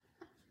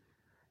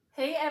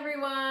Hey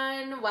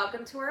everyone,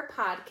 welcome to our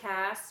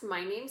podcast.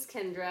 My name's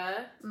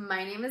Kendra.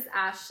 My name is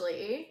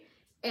Ashley,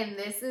 and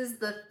this is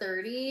the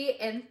 30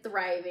 and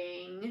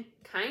Thriving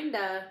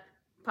Kinda.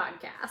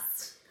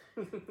 podcast.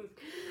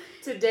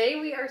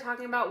 Today we are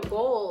talking about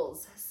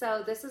goals.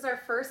 So this is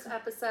our first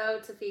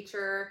episode to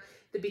feature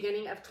the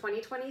beginning of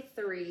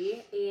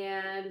 2023,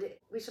 and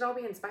we should all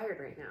be inspired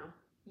right now.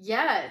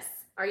 Yes.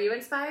 Are you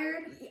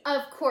inspired?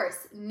 Of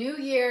course. New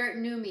year,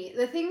 new me.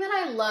 The thing that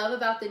I love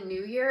about the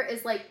new year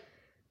is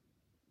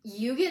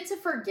you get to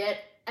forget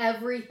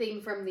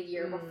everything from the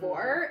year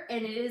before,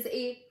 and it is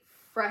a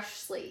fresh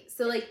slate.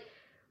 So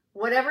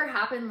whatever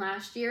happened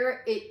last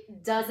year,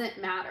 it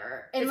doesn't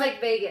matter. And it's like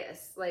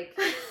Vegas. Like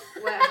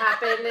what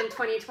happened in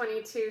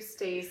 2022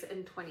 stays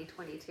in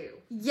 2022.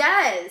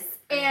 Yes.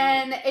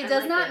 And it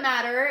does not it.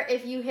 matter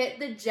if you hit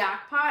the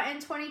jackpot in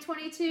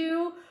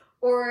 2022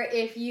 or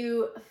if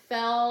you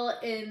fell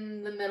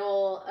in the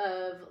middle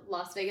of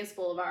Las Vegas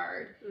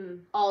Boulevard.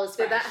 All is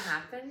fresh. Did that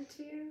happen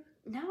to you?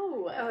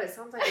 No. Oh, it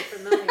sounds like a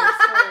familiar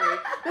story.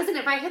 Listen,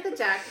 if I hit the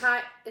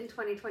jackpot in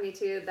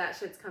 2022, that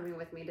shit's coming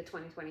with me to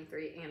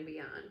 2023 and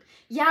beyond.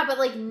 Yeah,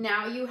 but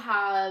now you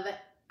have,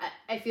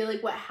 I feel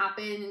like what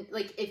happened,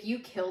 if you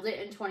killed it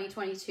in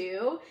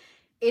 2022,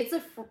 it's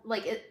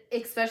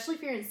especially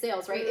if you're in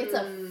sales, right? It's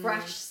a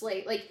fresh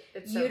slate.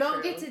 You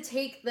don't get to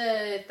take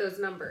those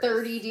numbers,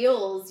 30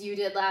 deals you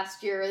did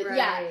last year. Right.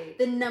 Yeah,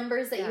 the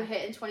numbers that you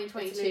hit in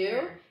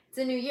 2022. It's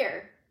a new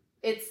year.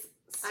 It's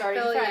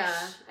starting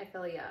fresh. I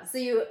feel ya. So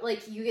you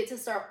get to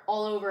start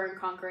all over and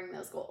conquering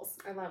those goals.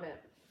 I love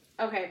it.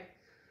 Okay.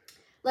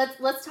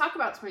 Let's talk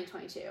about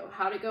 2022.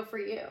 How'd it go for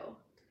you?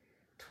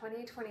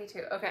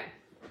 2022. Okay.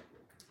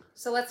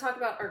 So let's talk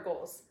about our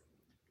goals.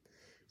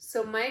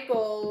 So my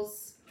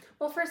goals,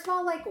 well, first of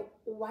all,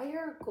 why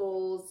are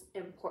goals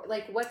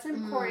important? What's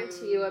important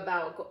to you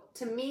about,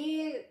 to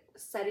me,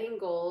 setting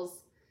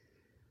goals,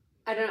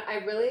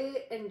 I really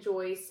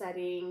enjoy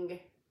setting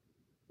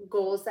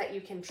goals that you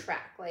can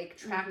track,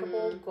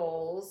 trackable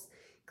goals,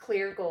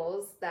 clear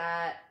goals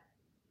that,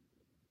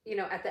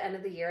 at the end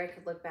of the year, I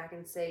could look back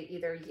and say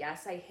either,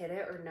 yes, I hit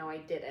it, or no, I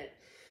didn't.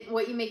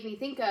 What you make me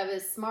think of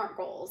is SMART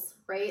goals,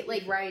 right?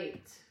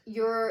 Right.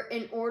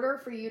 In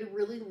order for you to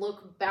really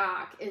look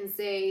back and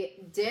say,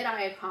 did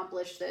I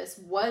accomplish this?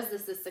 Was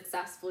this a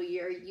successful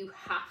year? You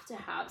have to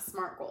have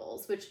SMART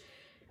goals, which,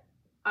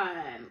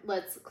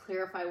 let's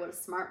clarify what a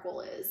SMART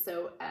goal is.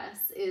 So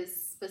S is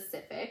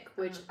specific,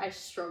 which I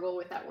struggle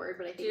with that word,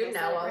 but I think do you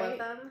know all of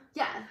them?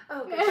 Yeah.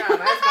 Oh, good job. I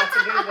was about to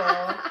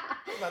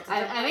Google.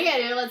 I think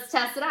I do. Let's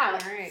test it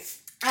out. All right.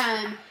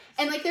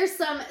 And there's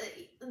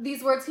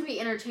these words can be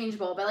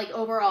interchangeable, but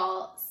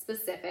overall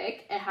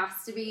specific, it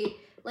has to be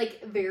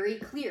very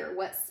clear.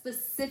 What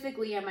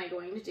specifically am I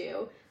going to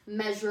do?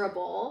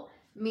 Measurable,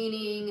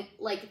 meaning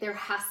there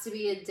has to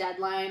be a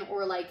deadline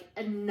or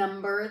a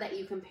number that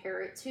you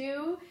compare it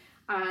to.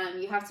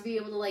 You have to be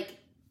able to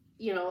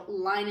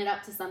line it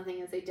up to something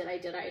and say, did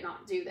I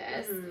not do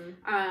this?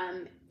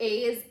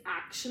 A is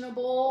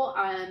actionable.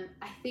 I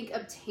think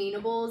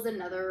obtainable is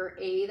another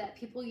A that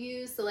people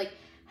use. So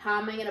how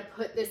am I going to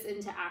put this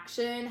into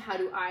action? How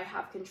do I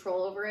have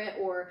control over it?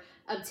 Or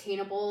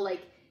obtainable,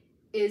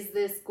 is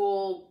this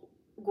goal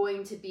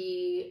going to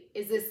be,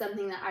 is this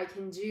something that I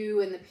can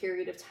do in the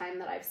period of time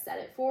that I've set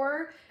it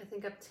for? I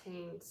think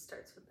obtain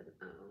starts with an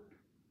O.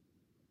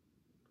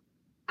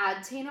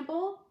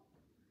 Attainable?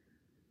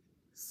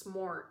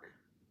 Smart.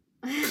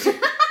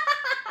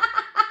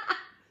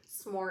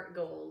 Smart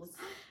goals.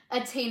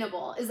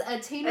 Attainable. Is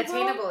attainable?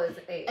 Attainable is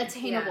A.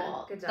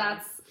 Attainable. Yeah, good job.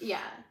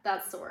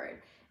 That's the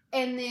word.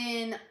 And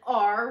then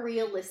R,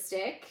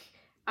 realistic,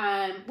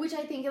 which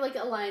I think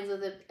aligns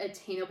with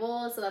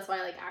attainable, so that's why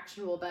I like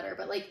actionable better.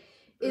 But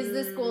is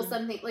this goal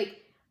something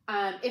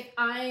if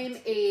I'm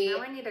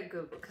now I need to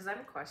Google because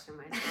I'm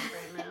questioning myself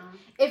right now.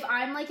 If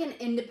I'm an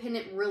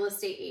independent real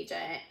estate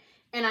agent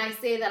and I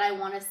say that I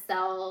want to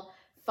sell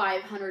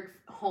 500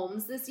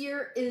 homes this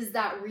year, is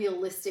that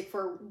realistic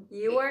for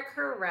you? Are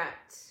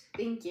correct.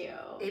 Thank you.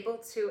 Able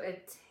to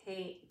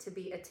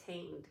be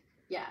attained.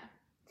 Yeah.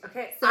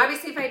 Okay. So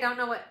obviously, if I don't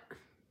know what.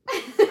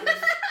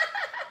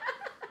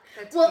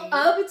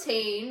 Well,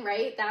 obtain,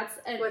 right? That's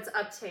what's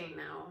obtain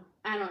now.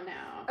 I don't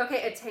know.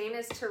 Okay, attain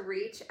is to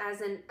reach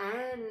as an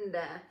end.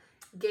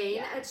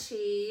 Gain,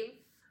 achieve.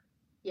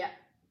 Yeah.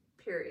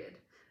 Period.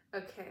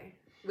 Okay.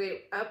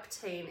 Wait,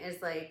 obtain is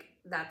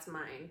that's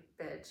mine,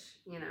 bitch.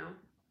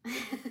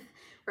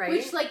 Right?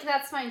 Which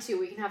that's fine too.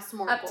 We can have some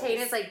more. Obtain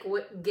goals.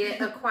 is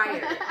get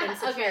acquired and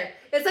secure. Okay.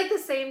 It's the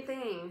same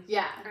thing.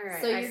 Yeah. All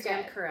right. So I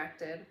stand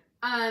corrected.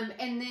 And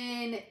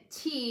then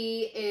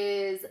T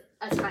is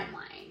a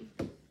timeline,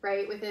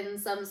 right? Within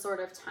some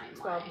sort of timeline.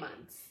 12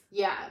 months.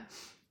 Yeah.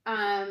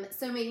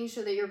 So making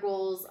sure that your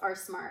goals are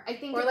smart. I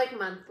think or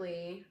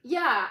monthly.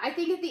 Yeah, I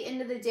think at the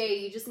end of the day,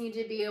 you just need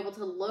to be able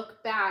to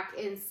look back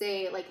and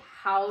say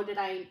how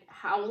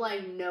will I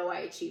know I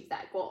achieved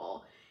that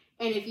goal?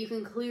 And if you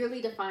can clearly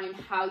define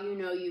how you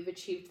know you've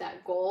achieved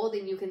that goal,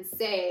 then you can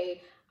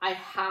say I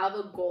have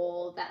a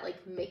goal that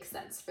like makes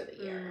sense for the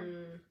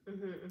year.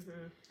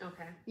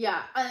 Okay.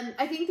 Yeah.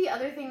 I think the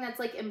other thing that's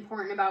like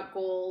important about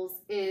goals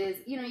is,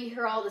 you know, you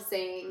hear all the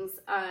sayings.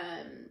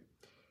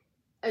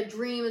 A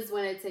dream is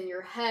when it's in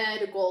your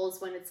head. A goal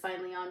is when it's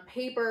finally on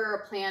paper.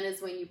 A plan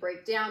is when you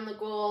break down the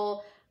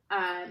goal.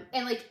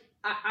 And like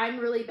I'm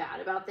really bad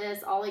about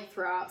this. I'll like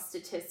throw out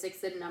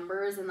statistics and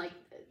numbers, and like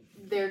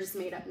they're just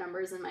made up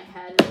numbers in my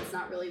head, and it's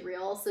not really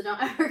real. So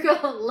don't ever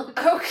go look.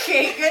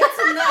 Okay, good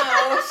to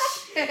know.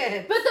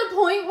 Shit. But the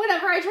point,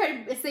 whenever I try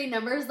to say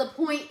numbers, the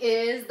point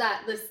is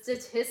that the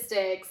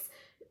statistics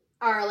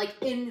are like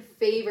in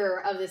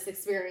favor of this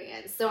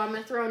experience. So I'm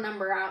going to throw a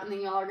number out, and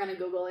then y'all are going to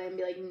Google it and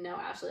be like, no,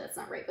 Ashley, that's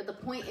not right. But the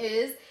point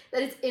is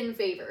that it's in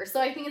favor. So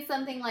I think it's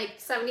something like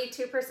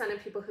 72%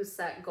 of people who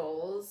set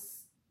goals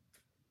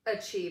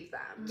achieve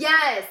them.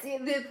 Yes.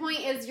 The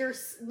point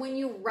is when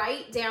you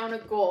write down a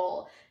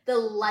goal, the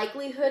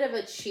likelihood of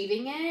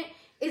achieving it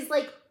is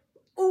like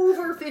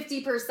over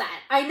 50%.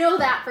 I know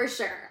that for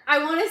sure.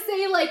 I want to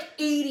say like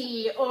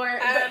 80 or...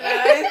 I don't know.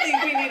 I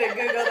think we need to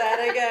Google that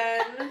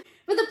again.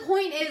 But the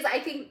point is, I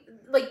think,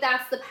 like,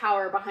 that's the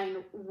power behind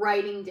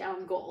writing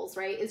down goals,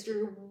 right? Is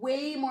you're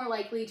way more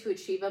likely to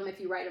achieve them if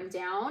you write them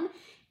down.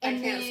 And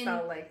I can't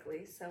spell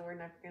likely, so we're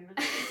not gonna...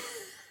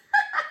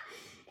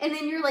 And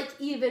then you're, like,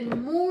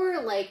 even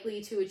more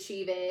likely to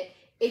achieve it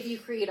if you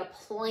create a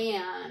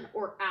plan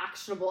or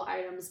actionable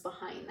items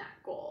behind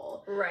that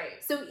goal.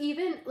 Right. So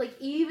even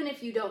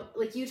if you don't,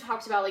 like, you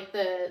talked about, like,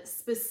 the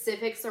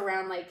specifics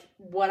around, like,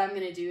 what I'm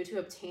going to do to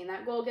obtain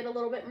that goal get a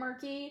little bit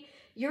murky,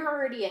 you're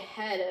already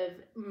ahead of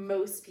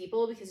most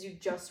people because you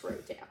just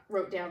wrote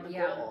down the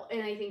goal.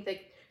 And I think that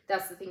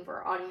that's the thing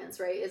for our audience,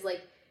 right? Is,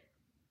 like,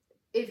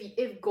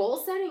 if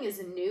goal setting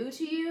is new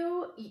to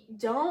you,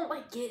 don't,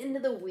 like, get into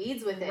the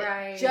weeds with it.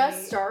 Right.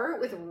 Just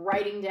start with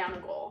writing down a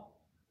goal.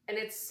 And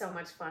it's so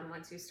much fun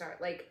once you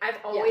start. Like, I've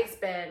always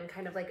been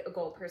kind of like a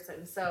goal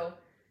person. So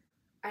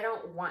I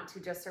don't want to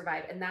just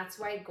survive. And that's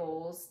why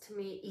goals, to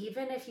me,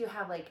 even if you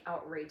have, like,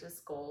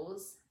 outrageous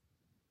goals,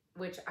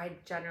 which I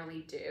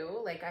generally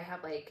do, like, I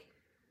have, like,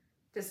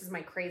 this is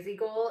my crazy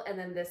goal. And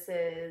then this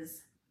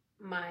is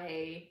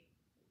my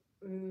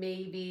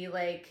maybe,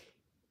 like,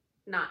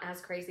 not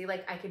as crazy.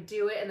 Like, I could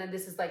do it. And then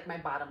this is, like, my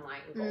bottom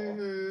line goal.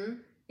 Mm-hmm.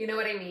 You know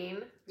what I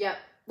mean? Yep.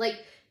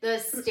 Like, the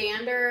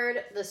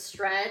standard, the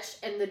stretch,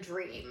 and the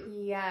dream.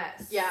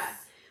 Yes. Yeah.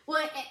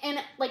 Well, and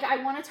like,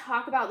 I want to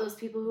talk about those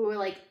people who are,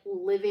 like,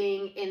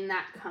 living in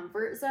that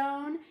comfort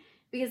zone,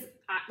 because,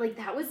 like,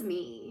 that was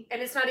me.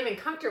 And it's not even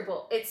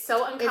comfortable. It's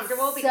so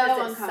uncomfortable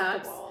because it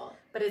sucks,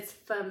 but it's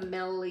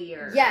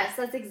familiar. Yes,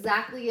 that's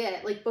exactly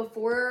it. Like,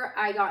 before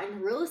I got into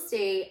real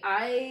estate,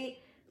 I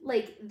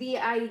was,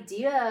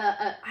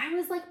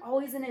 like,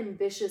 always an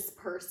ambitious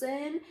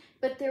person,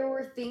 but there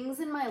were things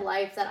in my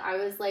life that I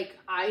was like,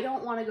 I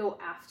don't want to go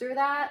after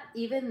that,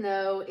 even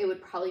though it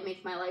would probably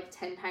make my life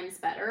 10 times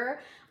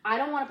better. I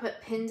don't want to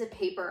put pen to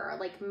paper,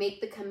 like,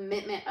 make the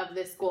commitment of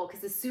this goal,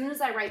 because as soon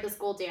as I write this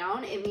goal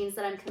down, it means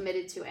that I'm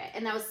committed to it.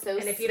 And that was so scary.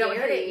 And if you don't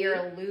hit it, you're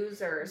a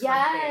loser or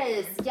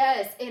something. something.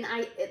 Yes. And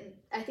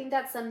I think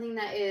that's something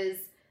that is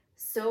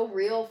so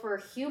real for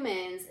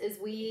humans, is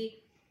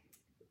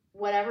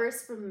whatever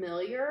is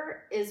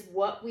familiar is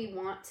what we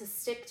want to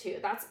stick to.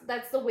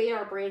 That's the way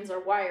our brains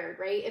are wired,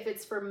 right? If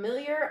it's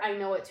familiar, I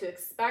know what to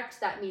expect.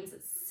 That means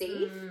it's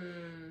safe.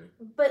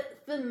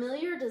 But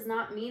familiar does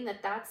not mean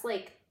that that's,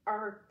 like,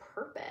 our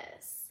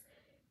purpose.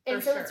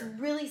 And so it's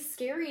really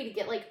scary to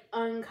get, like,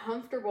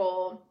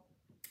 uncomfortable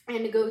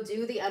and to go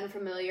do the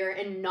unfamiliar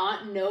and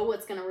not know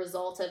what's going to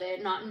result of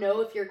it, not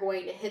know if you're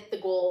going to hit the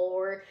goal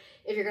or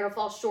if you're going to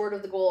fall short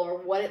of the goal or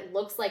what it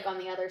looks like on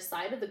the other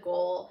side of the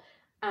goal.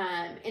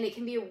 And it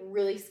can be a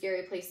really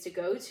scary place to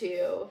go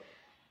to.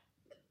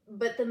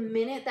 But the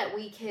minute that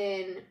we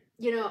can,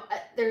 you know,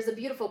 there's a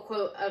beautiful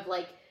quote of,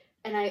 like,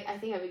 and I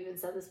think I've even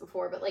said this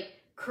before, but, like,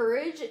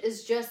 courage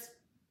is just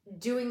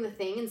doing the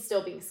thing and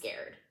still being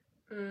scared.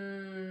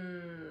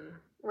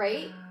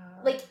 Right?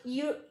 Like,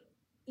 you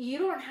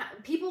don't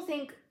have, people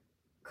think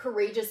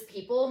courageous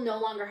people no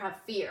longer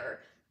have fear.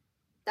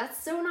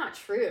 That's so not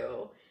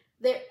true.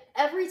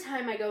 Every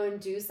time I go and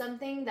do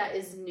something that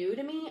is new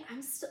to me,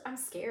 I'm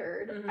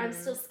scared. Mm-hmm. I'm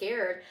still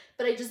scared,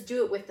 but I just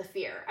do it with the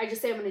fear. I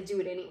just say I'm going to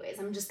do it anyways.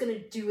 I'm just going to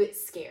do it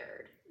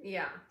scared.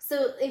 Yeah.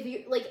 So if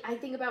you, like, I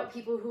think about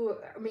people who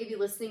are maybe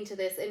listening to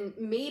this and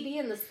maybe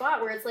in the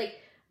spot where it's like,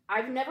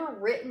 I've never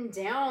written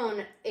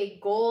down a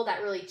goal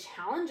that really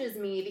challenges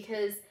me,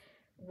 because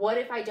what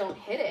if I don't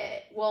hit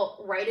it?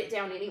 Well, write it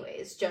down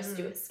anyways. Just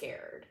do it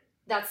scared.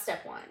 That's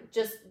step one.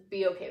 Just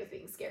be okay with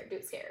being scared. Do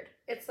it scared.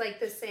 It's like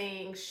the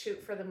saying,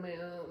 shoot for the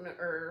moon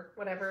or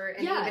whatever.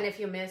 And even if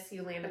you miss,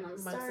 you land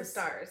amongst the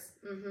stars.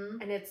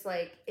 Mm-hmm. And it's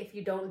like, if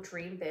you don't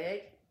dream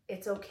big,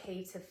 it's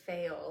okay to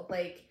fail.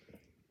 Like,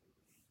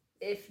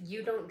 if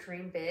you don't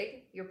dream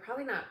big, you're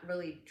probably not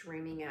really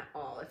dreaming at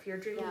all. If you're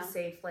dreaming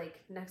safe,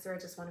 like, next year I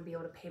just want to be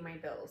able to pay my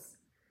bills.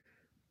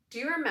 Do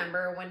you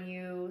remember when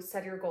you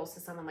said your goals to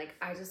someone, like,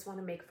 I just want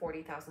to make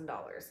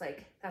 $40,000.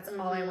 Like, that's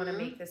all I want to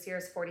make this year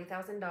is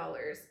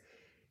 $40,000.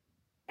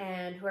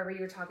 and whoever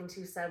you were talking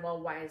to said,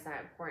 well, why is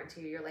that important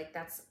to you? You're like,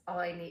 that's all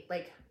I need,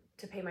 like,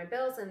 to pay my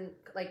bills and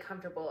like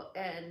comfortable.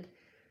 And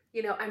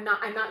you know, I'm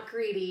not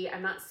greedy.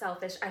 I'm not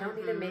selfish. I don't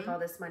need to make all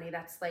this money.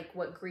 That's like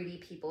what greedy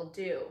people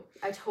do.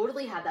 I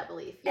totally had that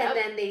belief. Yep. And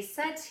then they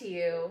said to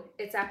you,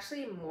 it's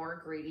actually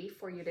more greedy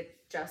for you to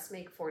just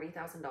make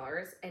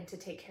 $40,000 and to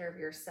take care of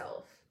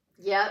yourself.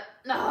 Yep.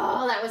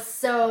 Oh, that was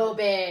so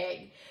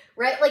big.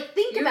 Right? Like,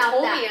 think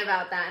about that. You told me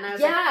about that, and I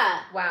was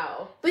like,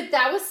 wow. But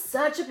that was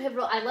such a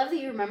pivotal, I love that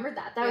you remembered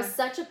that. That was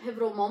such a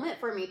pivotal moment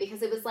for me,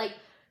 because it was like,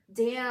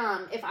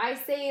 damn, if I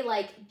say,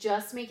 like,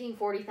 just making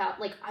 $40,000,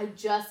 like, I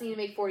just need to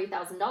make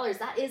 $40,000,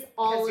 that is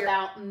all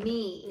about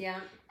me. Yeah.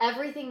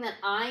 Everything that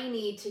I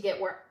need to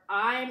get where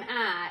I'm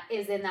at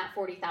is in that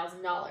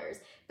 $40,000.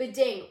 But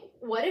dang,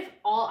 what if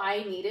all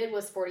I needed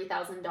was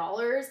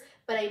 $40,000,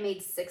 but I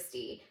made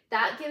 $60,000?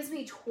 That gives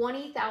me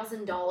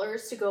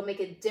 $20,000 to go make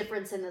a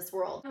difference in this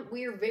world.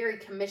 We're very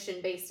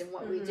commission-based in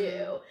what we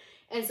do.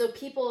 And so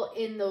people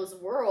in those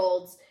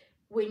worlds,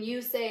 when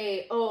you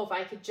say, oh, if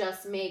I could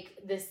just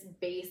make this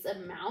base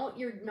amount,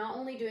 you're not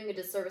only doing a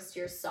disservice to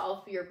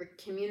yourself, your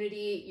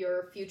community,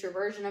 your future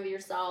version of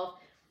yourself.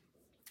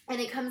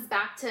 And it comes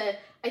back to,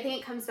 I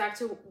think it comes back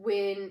to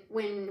when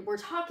we're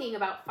talking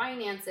about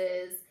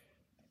finances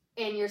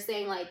and you're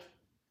saying, like,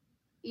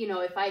 you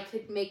know, if I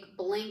could make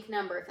blank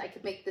number, if I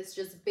could make this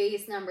just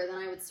base number, then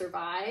I would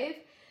survive.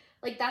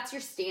 Like, that's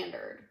your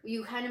standard.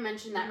 You kind of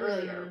mentioned that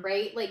earlier,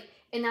 right? Like,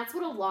 and that's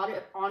what a lot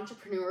of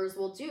entrepreneurs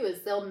will do,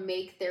 is they'll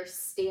make their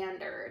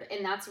standard,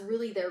 and that's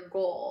really their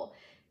goal.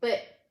 But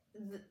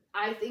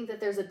I think that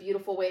there's a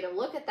beautiful way to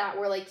look at that,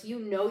 where, like, you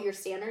know your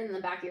standard in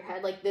the back of your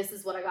head, like, this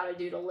is what I got to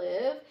do to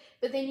live.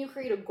 But then you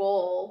create a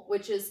goal,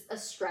 which is a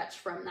stretch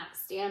from that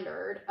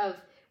standard of,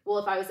 well,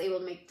 if I was able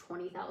to make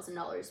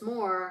 $20,000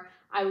 more,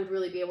 I would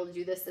really be able to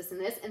do this, this, and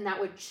this, and that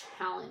would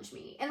challenge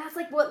me. And that's,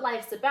 like, what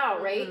life's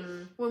about, right?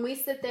 When we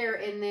sit there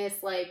in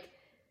this, like,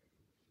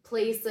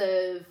 place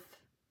of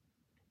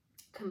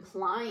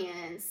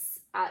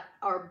compliance at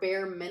our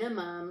bare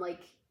minimum,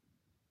 like,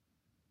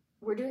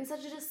 we're doing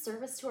such a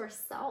disservice to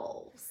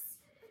ourselves.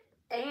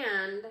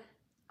 And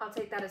I'll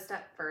take that a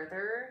step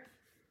further.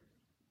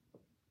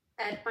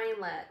 Ed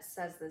Milet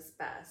says this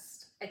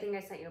best. I think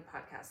I sent you a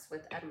podcast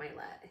with Ed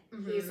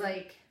Milet. He's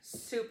like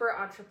super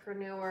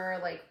entrepreneur,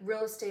 like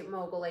real estate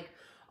mogul, like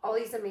all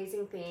these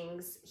amazing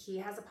things. He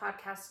has a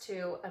podcast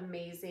too,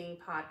 amazing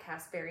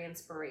podcast, very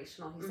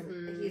inspirational.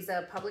 He's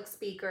a public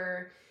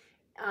speaker.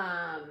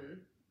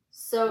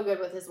 So good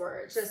with his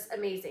words. Just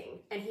amazing.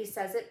 And he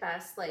says it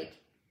best, like,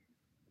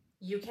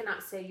 you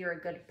cannot say you're a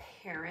good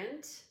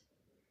parent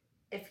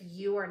if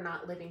you are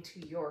not living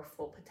to your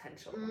full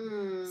potential.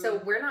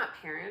 So we're not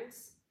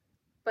parents,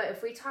 but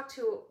if we talk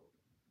to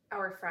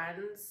our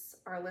friends,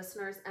 our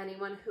listeners,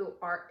 anyone who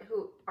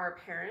are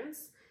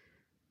parents,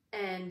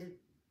 and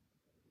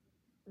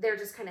they're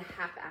just kind of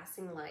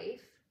half-assing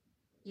life,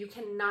 you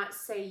cannot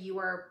say you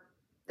are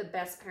the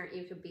best parent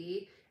you could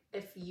be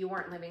if you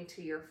aren't living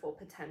to your full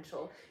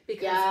potential,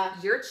 because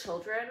your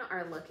children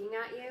are looking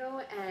at you,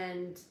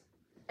 and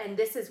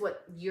this is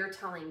what you're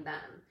telling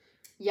them.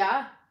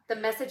 Yeah. The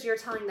message you're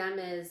telling them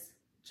is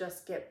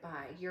just get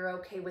by. You're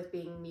okay with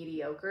being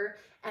mediocre.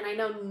 And I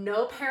know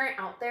no parent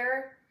out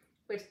there,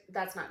 which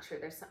that's not true.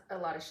 There's a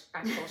lot of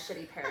actual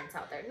shitty parents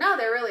out there. No,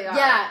 there really are.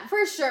 Yeah,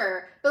 for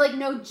sure. But like,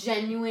 no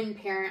genuine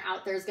parent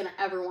out there is going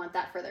to ever want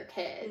that for their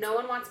kids. No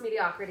one wants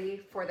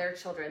mediocrity for their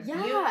children.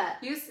 Yeah.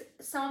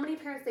 So many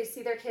parents, they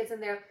see their kids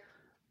and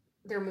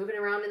they're moving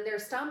around in their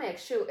stomach.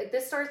 Shoot,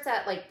 this starts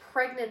at like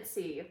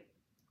pregnancy.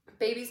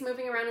 Baby's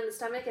moving around in the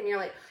stomach, and you're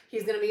like,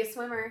 he's going to be a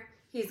swimmer.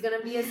 He's going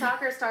to be a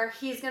soccer star.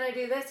 He's going to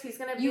do this. He's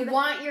going to be You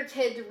want your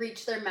kid to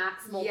reach their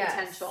maximal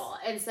potential.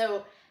 And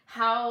so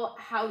how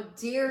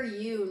dare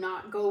you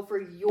not go for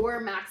your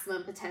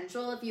maximum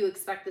potential if you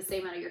expect the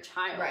same out of your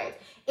child? Right.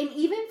 And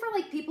even for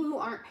like people who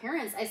aren't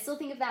parents, I still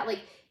think of that,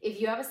 like, if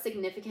you have a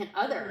significant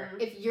other,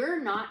 if you're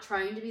not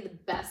trying to be the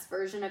best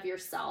version of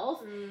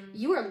yourself,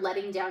 you are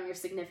letting down your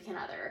significant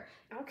other.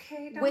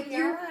 Okay, don't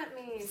yell at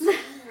me.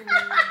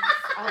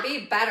 I'll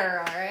be better,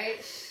 all right?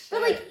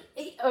 But like,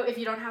 if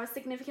you don't have a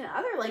significant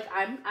other, like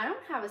I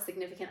don't have a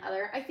significant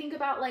other. I think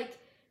about like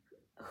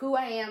who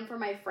I am for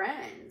my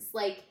friends.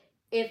 Like,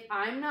 if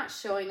I'm not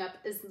showing up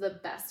as the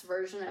best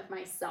version of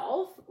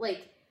myself,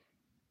 like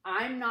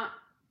I'm not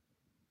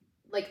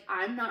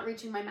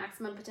reaching my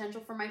maximum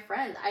potential for my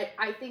friends.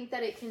 I think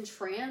that it can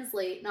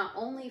translate not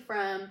only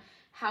from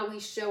how we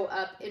show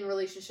up in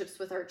relationships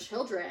with our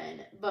children,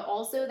 but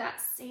also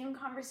that same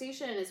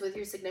conversation is with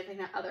your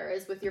significant other,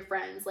 is with your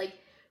friends. Like,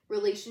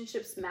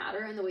 relationships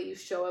matter, and the way you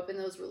show up in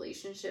those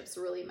relationships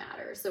really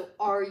matter. So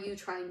are you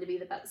trying to be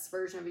the best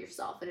version of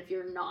yourself? And if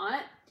you're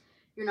not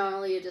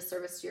only a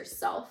disservice to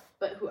yourself,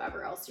 but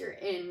whoever else you're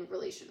in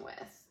relation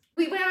with.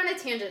 We went on a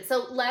tangent.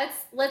 So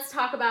let's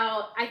talk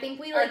about, I think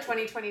we our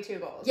 2022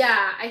 goals.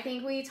 Yeah, I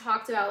think we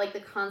talked about like the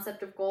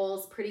concept of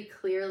goals pretty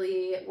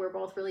clearly. We're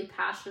both really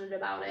passionate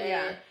about it.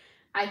 Yeah.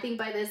 I think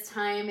by this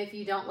time, if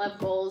you don't love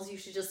goals, you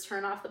should just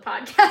turn off the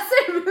podcast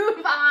and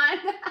move on.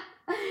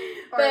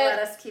 Or let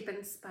us keep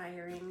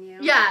inspiring you.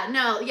 Yeah,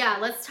 no, yeah.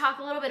 Let's talk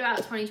a little bit about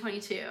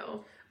 2022.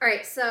 All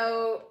right,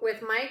 so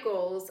with my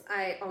goals,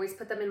 I always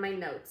put them in my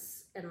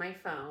notes in my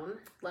phone.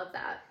 Love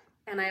that.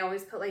 And I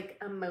always put like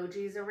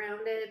emojis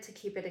around it to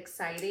keep it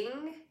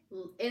exciting.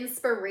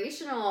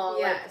 Inspirational,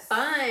 Yes.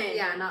 like fun.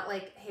 Yeah, not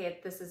like, hey,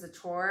 this is a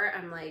chore.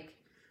 I'm like,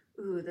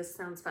 ooh, this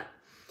sounds fun.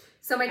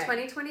 So my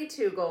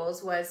 2022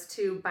 goals was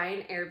to buy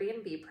an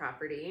Airbnb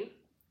property,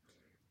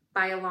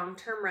 buy a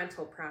long-term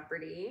rental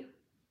property,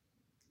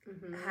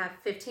 have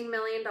 $15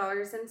 million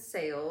in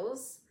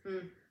sales,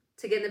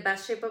 to get in the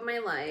best shape of my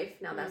life.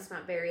 Now that's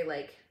not very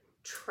like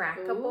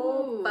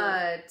trackable,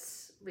 but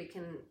we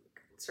can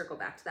circle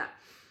back to that.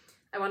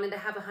 I wanted to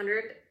have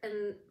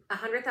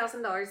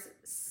 $100,000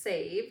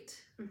 saved.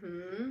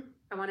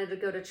 I wanted to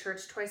go to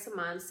church twice a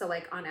month, so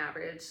like on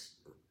average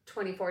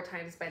 24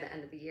 times by the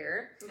end of the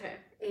year. Okay.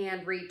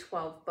 And read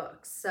 12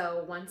 books.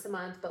 So once a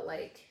month, but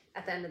like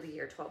at the end of the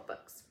year, 12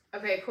 books.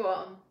 Okay,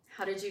 cool.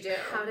 How did you do?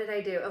 How did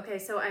I do? Okay,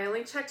 so I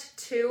only checked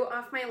 2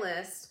 off my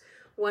list.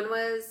 One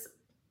was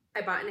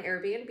I bought an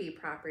Airbnb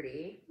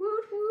property.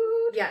 Woot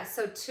woot. Yeah,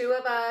 so 2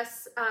 of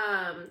us,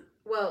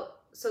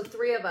 so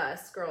 3 of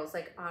us girls,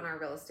 like on our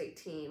real estate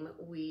team,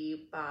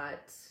 we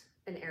bought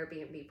an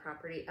Airbnb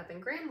property up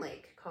in Grand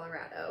Lake,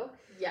 Colorado.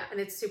 Yeah. And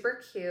it's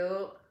super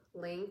cute.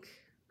 Link.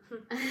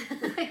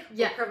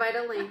 Yeah. We'll provide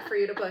a link for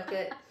you to book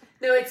it.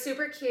 No, it's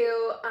super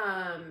cute.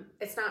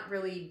 It's not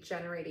really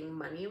generating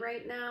money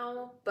right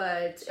now,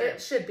 but Sure. it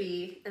should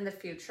be in the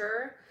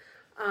future.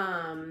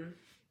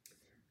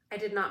 I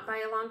did not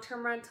buy a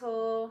long-term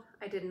rental.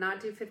 I did not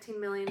do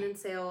 15 million in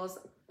sales.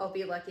 I'll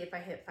be lucky if I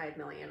hit 5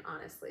 million,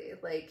 honestly.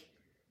 Like,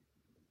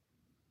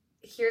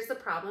 here's the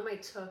problem. I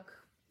took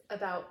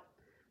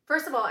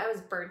first of all, I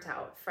was burnt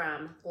out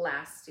from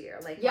last year.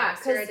 Like,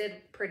 last year I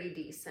did pretty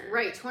decent.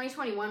 Right.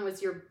 2021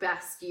 was your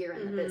best year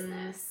in the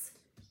business.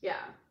 Yeah.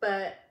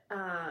 But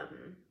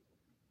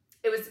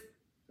it was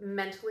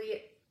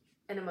mentally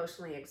and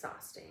emotionally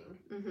exhausting.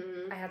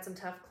 I had some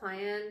tough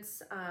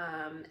clients,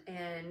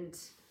 and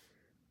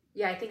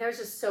yeah, I think I was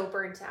just so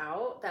burnt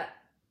out that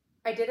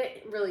I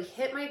didn't really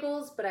hit my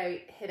goals, but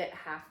I hit it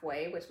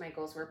halfway, which my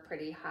goals were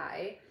pretty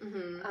high.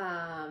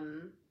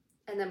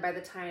 And then by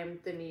the time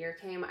the new year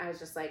came, I was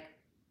just like,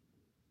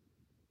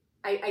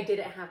 I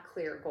didn't have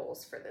clear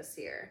goals for this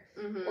year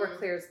or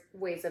clear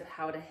ways of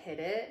how to hit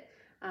it.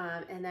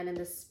 And then in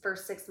this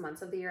first 6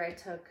 months of the year, I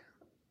took,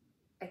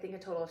 I think, a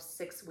total of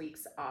 6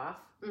 weeks off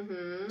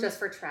just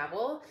for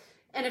travel.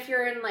 And if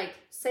you're in like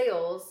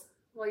sales,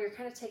 well, you're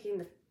kind of taking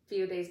the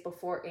few days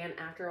before and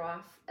after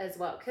off as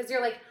well. Because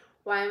you're like,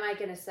 why am I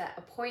going to set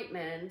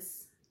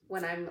appointments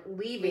when I'm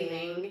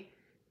leaving?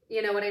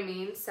 You know what I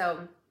mean?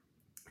 So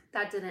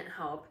that didn't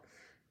help.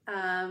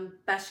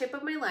 Best shape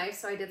of my life.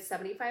 So I did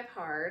 75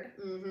 hard.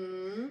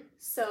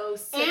 So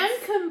and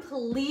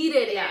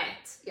completed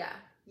it. Yeah.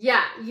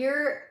 Yeah,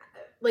 you're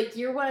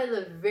one of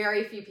the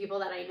very few people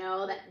that I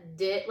know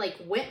that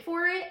went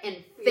for it and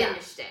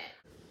finished it.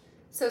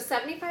 So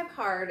 75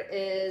 Hard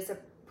is a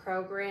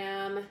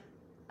program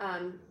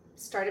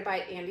started by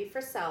Andy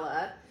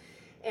Frisella,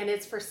 and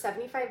it's for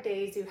 75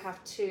 days. You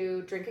have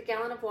to drink a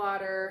gallon of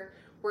water,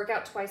 work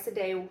out twice a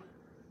day,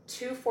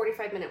 2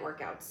 45-minute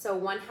workouts. So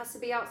one has to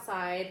be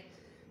outside,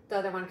 the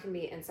other one can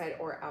be inside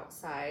or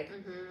outside.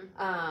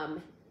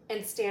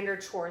 And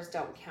standard chores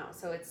don't count.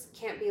 So it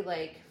can't be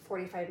like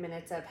 45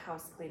 minutes of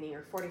house cleaning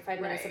or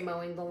 45 minutes of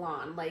mowing the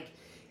lawn. Like,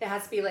 it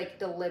has to be like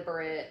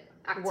deliberate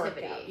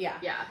activity. Workout. Yeah.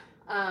 Yeah.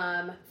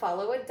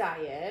 Follow a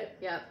diet.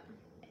 Yep.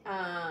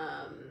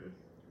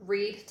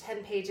 Read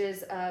 10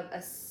 pages of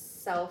a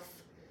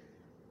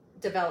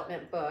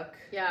self-development book.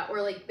 Yeah,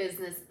 or like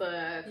business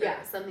book.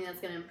 Or something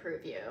that's going to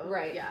improve you.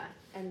 Right. Yeah.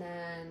 And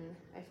then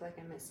I feel like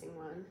I'm missing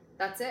one.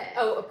 That's it.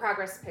 Oh, a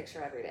progress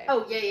picture every day.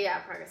 Oh, yeah.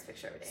 Progress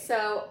picture every day.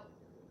 So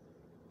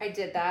I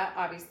did that,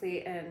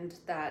 obviously, and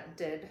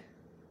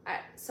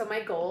so my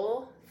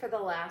goal for the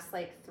last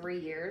 3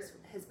 years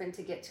has been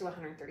to get to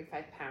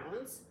 135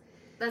 pounds.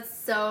 That's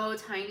so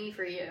tiny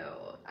for you.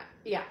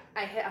 Yeah,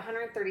 I hit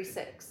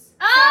 136.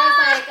 Ah! So I was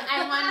like,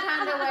 I'm 1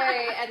 pound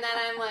away, and then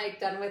I'm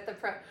done with the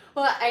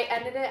Well, I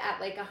ended it at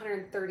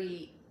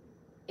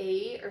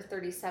 138 or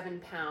 37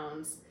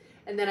 pounds,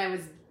 and then I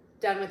was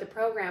done with the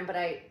program, but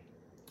I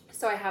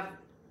have,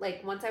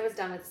 once I was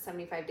done with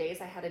 75 days,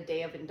 I had a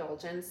day of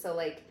indulgence. So,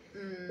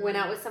 went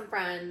out with some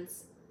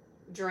friends,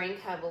 drank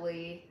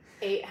heavily,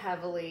 ate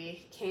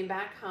heavily, came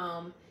back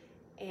home,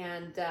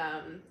 and,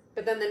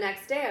 but then the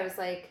next day I was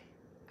like,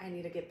 I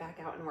need to get back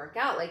out and work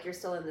out. You're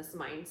still in this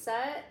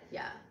mindset.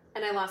 Yeah.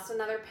 And I lost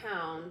another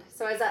pound.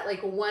 So I was at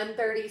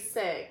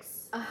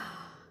 136.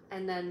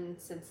 And then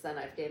since then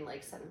I've gained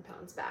 7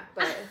 pounds back,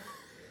 but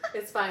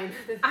it's fine.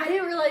 I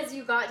didn't realize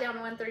you got down to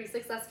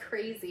 136. That's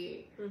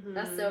crazy.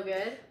 That's so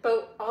good.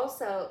 But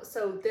also,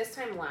 so this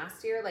time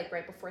last year,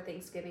 right before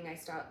Thanksgiving, I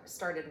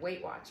started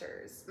Weight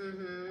Watchers.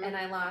 And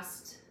I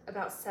lost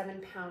about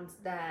 7 pounds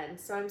then.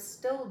 So I'm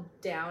still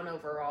down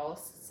overall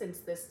since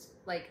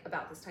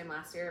about this time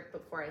last year,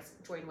 before I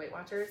joined Weight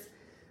Watchers,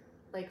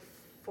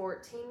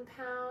 14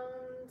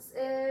 pounds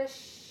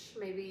ish,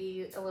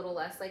 maybe a little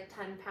less, like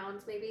 10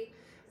 pounds maybe,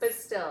 but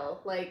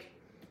still, like,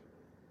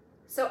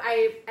 so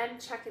I am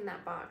checking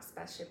that box,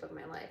 best shape of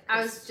my life.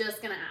 I was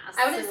just gonna ask.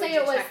 I wouldn't say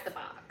it was check the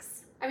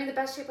box. I mean, the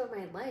best shape of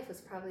my life was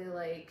probably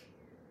like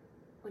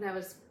when I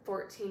was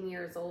 14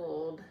 years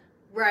old.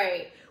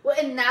 Right. Well,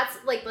 and that's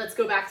like, let's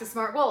go back to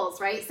SMART goals,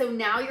 right? So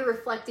now you're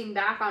reflecting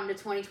back onto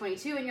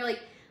 2022 and you're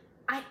like,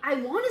 I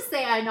want to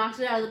say I knocked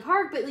it out of the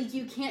park, but like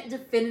you can't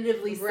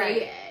definitively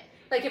say it.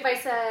 Like if I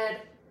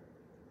said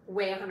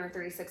weigh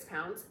 136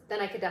 pounds,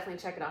 then I could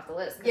definitely check it off the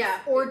list. Yeah,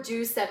 or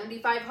do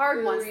 75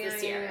 hard ones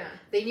this year. Yeah.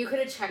 Then you could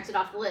have checked it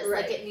off the list.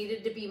 Right. Like it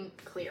needed to be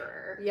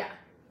clearer. Yeah.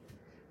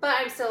 But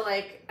I'm still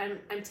like,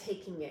 I'm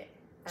taking it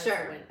as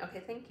Sure. a win.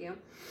 Okay, thank you.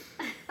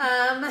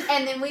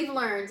 And then we've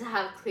learned to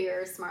have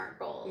clear SMART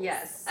goals.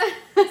 Yes.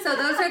 So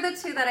those are the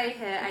two that I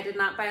hit. I did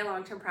not buy a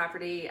long-term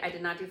property. I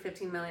did not do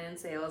 15 million in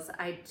sales.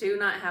 I do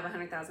not have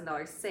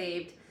 $100,000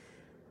 saved.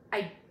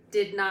 I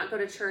did not go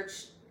to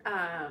church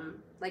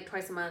like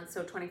twice a month,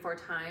 so 24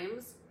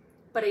 times.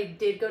 But I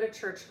did go to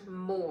church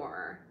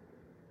more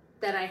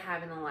than I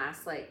have in the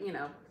last, like, you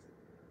know,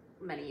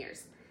 many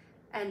years.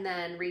 And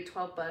then read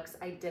 12 books.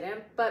 I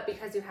didn't, but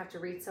because you have to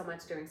read so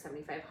much during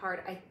 75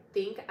 hard, I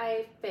think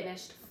I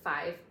finished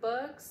 5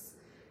 books,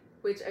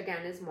 which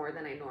again is more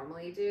than I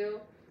normally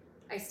do.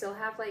 I still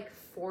have like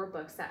 4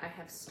 books that I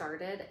have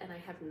started and I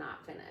have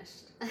not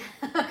finished.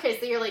 Okay,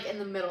 so you're like in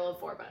the middle of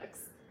 4 books.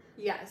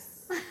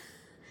 Yes.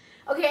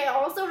 Okay, I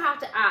also have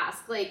to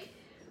ask, like,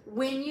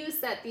 when you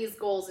set these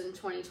goals in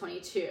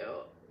 2022,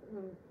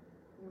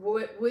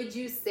 would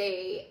you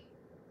say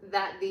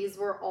that these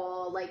were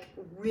all like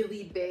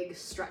really big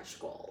stretch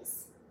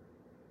goals?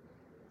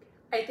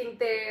 I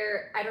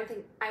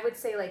would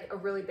say like a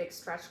really big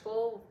stretch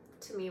goal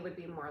to me would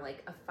be more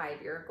like a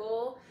 5-year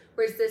goal.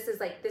 Whereas this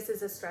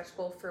is a stretch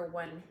goal for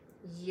 1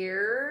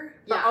 year,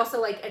 but Yeah.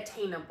 also like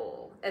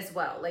attainable as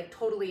well. Like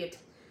totally,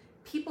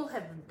 people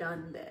have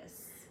done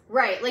this.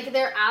 Right, like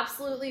they're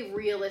absolutely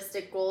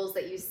realistic goals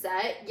that you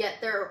set, yet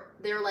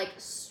they're like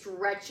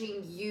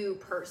stretching you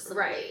personally.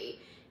 Right.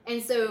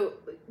 And so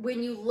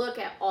when you look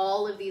at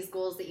all of these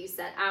goals that you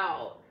set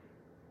out,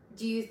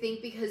 do you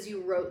think because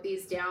you wrote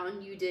these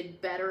down, you did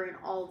better in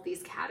all of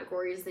these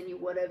categories than you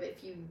would have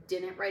if you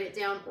didn't write it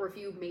down, or if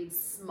you made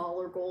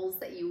smaller goals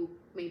that you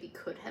maybe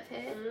could have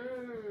hit?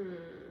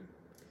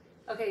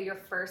 Okay, your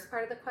first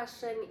part of the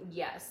question,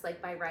 yes.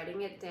 Like by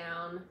writing it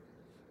down,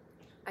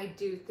 I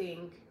do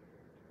think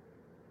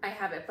I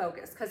have it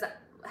focused, because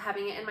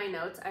having it in my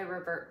notes, I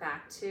revert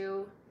back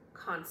to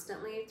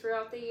constantly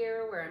throughout the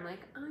year where I'm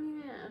like, oh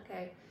yeah,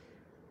 okay.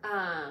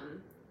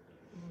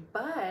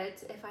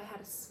 But if I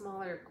had a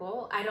smaller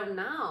goal, I don't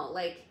know.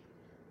 Like,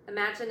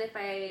 imagine if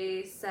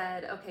I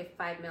said, okay,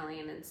 5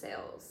 million in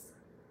sales.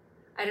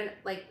 I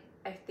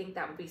think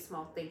that would be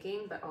small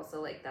thinking, but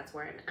also like that's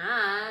where I'm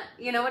at.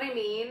 You know what I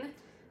mean?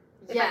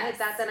 If I hit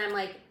that, then I'm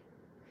like,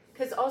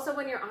 because also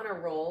when you're on a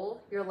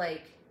roll, you're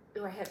like,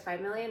 oh, I hit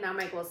 5 million. Now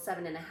my goal is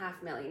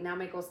 7.5 million. Now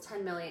my goal is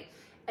 10 million.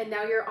 And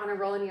now you're on a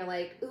roll and you're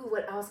like, ooh,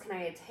 what else can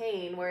I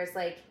attain? Whereas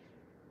like,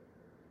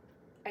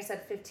 I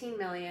said 15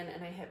 million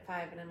and I hit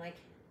 5 and I'm like,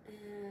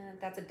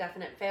 that's a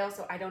definite fail.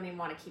 So I don't even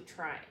want to keep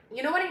trying.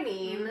 You know what I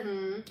mean?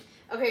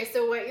 Mm-hmm. Okay,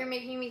 so what you're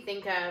making me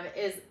think of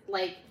is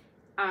like,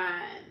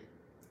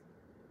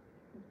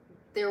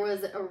 there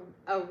was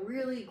a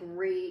really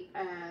great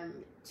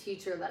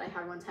teacher that I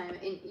had one time,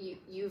 and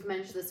you've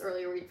mentioned this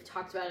earlier. We've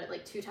talked about it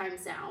like 2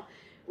 times now,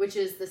 which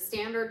is the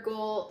standard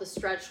goal, the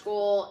stretch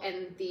goal,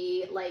 and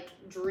the like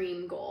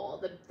dream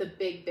goal, the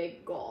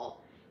big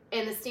goal.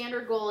 And the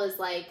standard goal is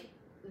like,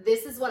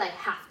 this is what I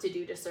have to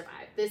do to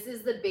survive. This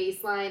is the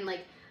baseline.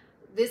 Like,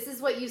 this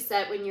is what you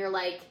set when you're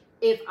like,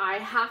 if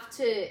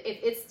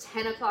it's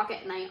 10 o'clock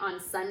at night on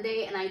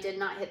Sunday and I did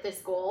not hit this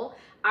goal,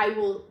 I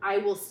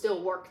will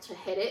still work to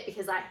hit it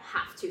because I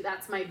have to.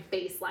 That's my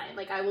baseline.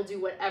 Like, I will do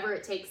whatever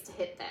it takes to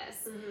hit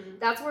this. Mm-hmm.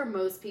 That's where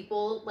most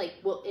people like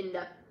will end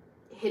up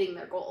hitting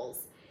their goals.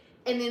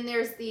 And then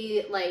there's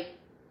the like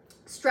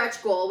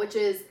stretch goal, which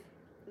is,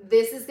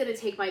 this is going to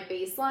take my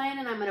baseline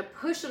and I'm going to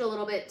push it a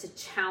little bit to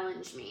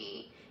challenge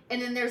me.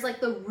 And then there's like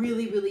the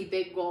really, really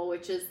big goal,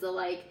 which is the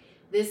like,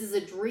 this is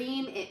a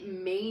dream. It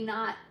may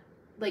not,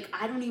 like,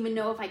 I don't even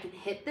know if I can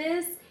hit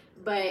this,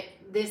 but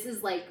this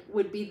is like,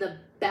 would be the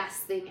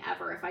best thing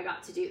ever if I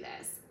got to do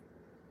this.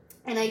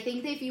 And I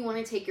think that if you want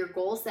to take your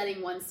goal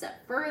setting one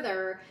step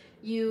further,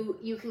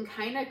 you can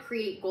kind of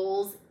create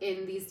goals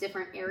in these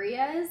different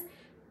areas.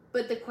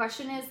 But the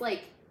question is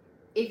like,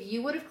 if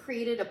you would have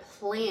created a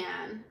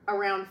plan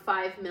around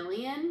 5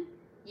 million,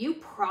 you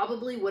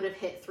probably would have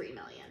hit 3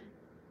 million.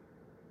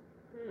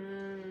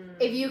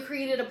 If you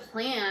created a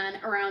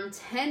plan around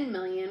 10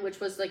 million, which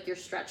was like your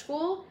stretch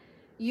goal,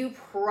 you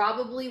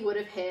probably would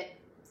have hit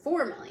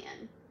 4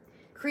 million.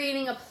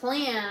 Creating a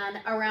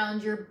plan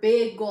around your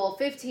big goal,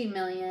 15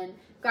 million,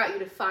 got you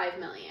to 5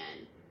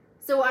 million.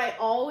 So I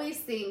always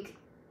think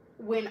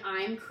when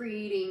I'm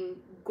creating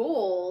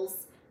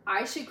goals,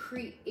 I should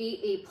create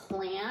a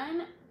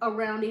plan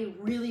around a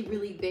really,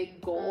 really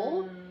big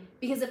goal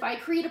Because if I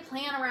create a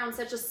plan around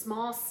such a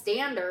small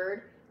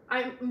standard,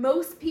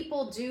 most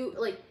people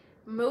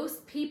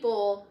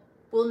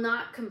will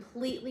not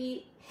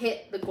completely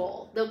hit the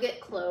goal. They'll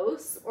get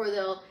close, or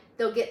they'll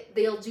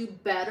do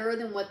better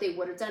than what they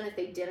would have done if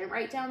they didn't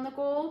write down the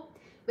goal.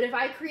 But if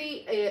I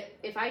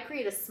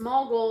create a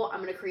small goal,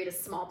 I'm going to create a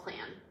small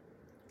plan.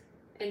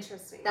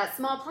 Interesting. That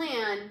small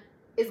plan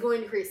is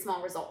going to create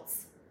small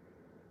results.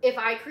 If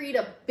I create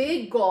a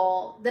big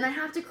goal, then I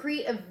have to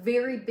create a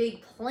very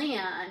big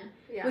plan,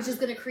 which is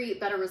going to create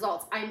better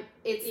results.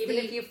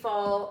 If you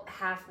fall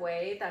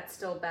halfway, that's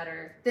still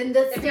better.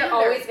 If you're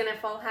always going to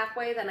fall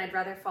halfway, then I'd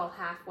rather fall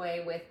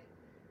halfway with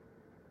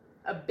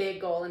a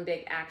big goal and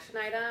big action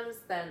items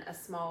than a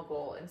small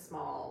goal and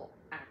small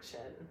action.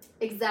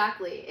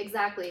 Exactly.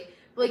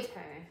 Like,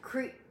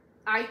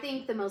 I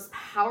think the most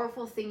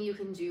powerful thing you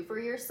can do for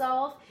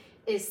yourself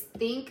is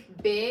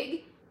think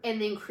big and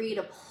then create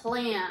a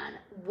plan.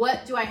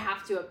 What do I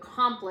have to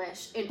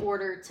accomplish in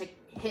order to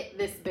hit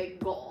this big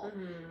goal?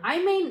 Mm-hmm. I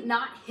may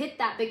not hit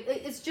that big.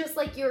 It's just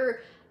like you're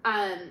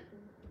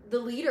the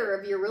leader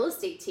of your real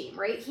estate team,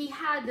 right? He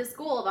had this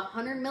goal of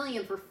 $100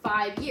 million for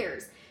 5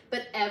 years,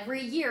 but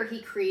every year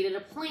he created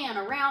a plan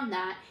around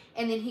that,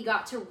 and then he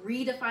got to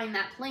redefine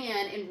that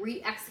plan and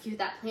re-execute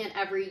that plan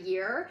every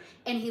year,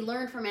 and he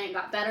learned from it and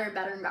got better and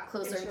better and got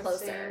closer and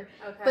closer.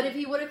 Okay. But if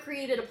he would have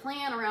created a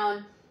plan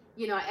around,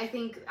 I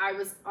think I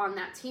was on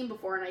that team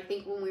before, and I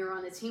think when we were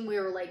on the team, we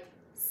were like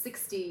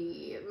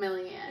 60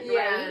 million,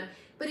 right?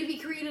 But if he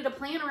created a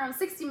plan around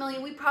 60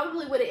 million, we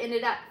probably would have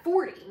ended at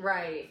 40.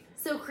 Right.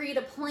 So create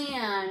a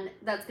plan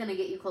that's going to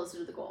get you closer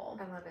to the goal.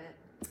 I love it.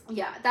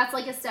 Yeah, that's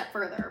like a step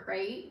further,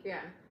 right?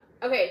 Yeah.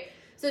 Okay,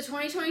 so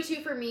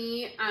 2022 for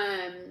me,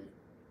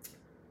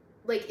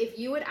 like if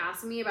you would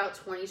ask me about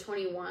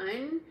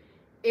 2021,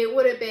 it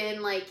would have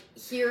been like,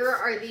 here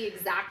are the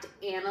exact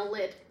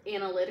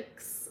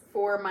analytics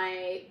for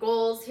my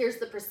goals. Here's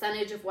the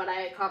percentage of what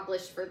I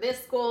accomplished for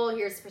this goal.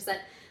 Here's the percent.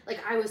 Like,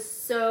 I was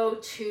so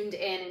tuned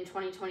in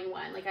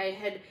 2021. Like, I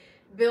had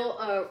built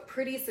a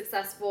pretty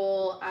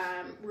successful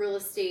real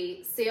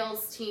estate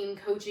sales team,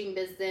 coaching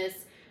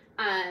business,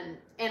 and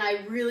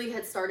I really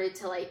had started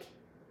to like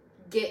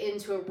get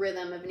into a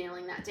rhythm of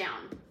nailing that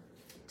down.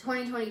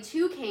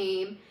 2022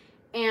 came,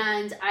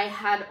 and I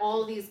had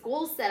all these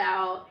goals set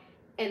out,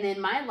 and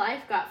then my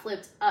life got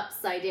flipped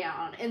upside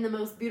down in the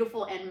most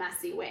beautiful and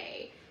messy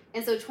way.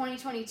 And so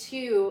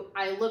 2022,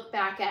 I look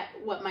back at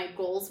what my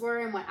goals were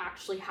and what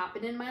actually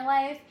happened in my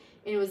life,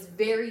 and it was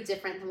very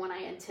different than what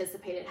I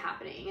anticipated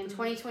happening. In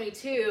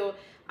 2022,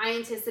 I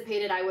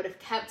anticipated I would have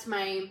kept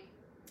my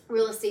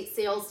real estate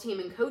sales team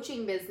and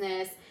coaching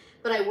business,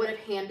 but I would have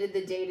handed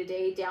the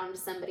day-to-day down to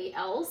somebody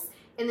else.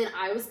 And then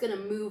I was going to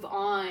move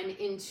on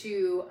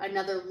into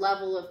another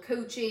level of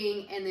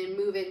coaching and then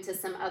move into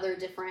some other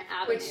different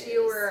avenues. Which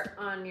you were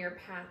on your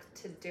path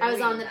to do. I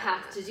was on the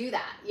path to do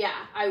that. Yeah,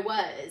 I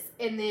was.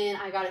 And then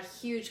I got a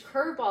huge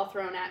curveball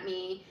thrown at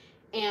me.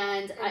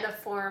 And in the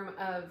form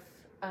of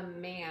a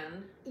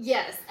man.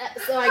 Yes.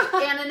 So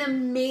and an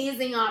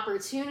amazing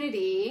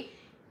opportunity.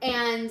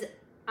 And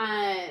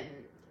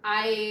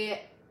I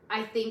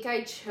think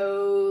I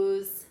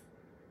chose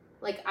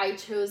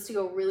to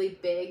go really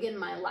big in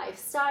my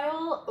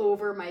lifestyle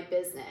over my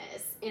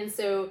business. And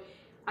so,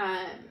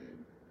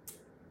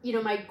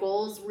 my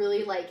goals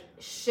really like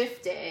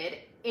shifted,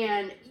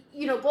 and,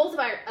 both of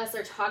us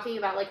are talking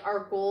about like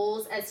our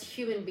goals as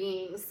human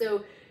beings.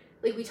 So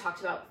like we talked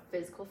about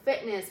physical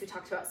fitness, we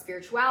talked about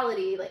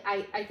spirituality. Like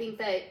I think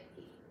that,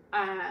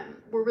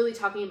 we're really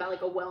talking about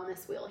like a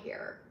wellness wheel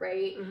here,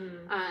 right?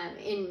 Mm-hmm.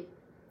 And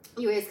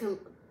you guys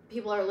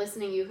people are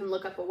listening, you can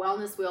look up a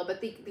wellness wheel, but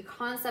the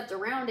concept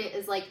around it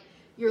is like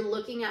you're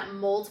looking at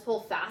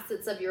multiple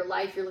facets of your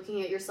life. You're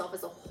looking at yourself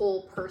as a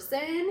whole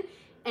person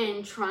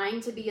and trying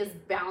to be as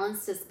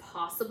balanced as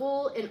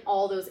possible in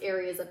all those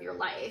areas of your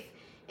life.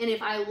 And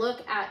if I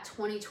look at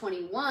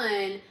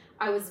 2021,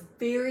 I was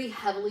very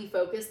heavily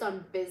focused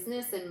on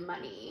business and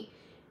money,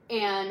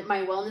 and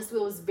my wellness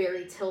wheel was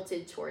very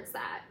tilted towards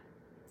that.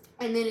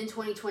 And then in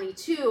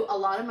 2022, a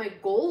lot of my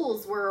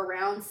goals were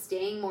around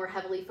staying more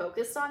heavily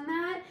focused on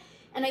that.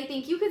 And I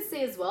think you could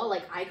say as well,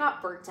 like I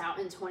got burnt out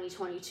in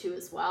 2022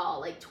 as well.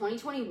 Like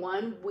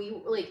 2021,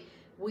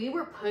 we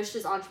were pushed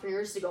as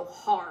entrepreneurs to go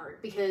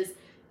hard because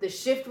the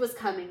shift was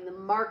coming, the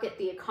market,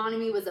 the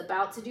economy was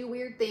about to do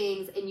weird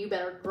things, and you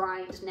better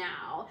grind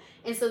now.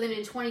 And so then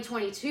in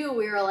 2022,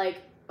 we were like,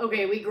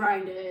 okay, we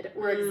grinded,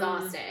 we're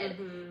exhausted.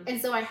 Mm-hmm.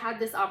 And so I had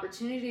this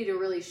opportunity to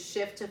really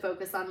shift to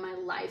focus on my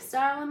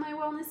lifestyle and my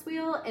wellness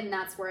wheel, and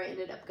that's where I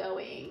ended up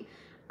going.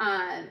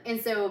 And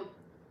so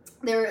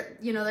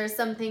there's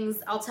some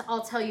things,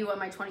 I'll tell you what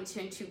my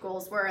 2022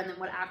 goals were and then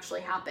what actually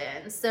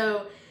happened.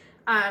 So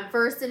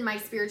first, in my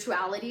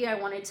spirituality, I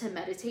wanted to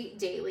meditate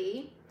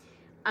daily.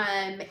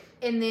 And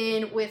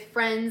then with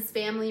friends,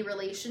 family,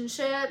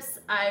 relationships,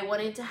 I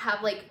wanted to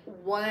have like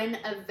one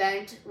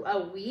event a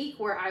week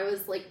where I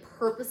was like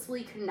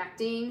purposefully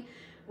connecting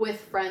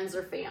with friends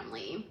or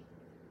family.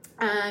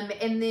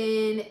 And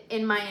then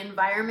in my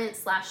environment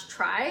 /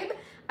 tribe,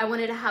 I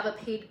wanted to have a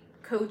paid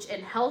coach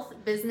in health,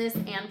 business,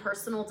 and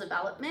personal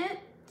development.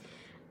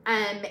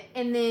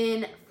 And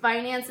then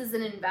finances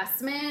and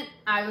investment,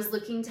 I was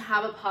looking to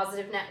have a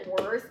positive net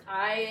worth.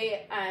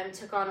 I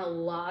took on a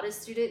lot of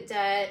student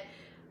debt.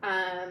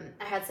 I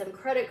had some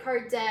credit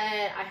card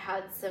debt. I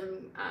had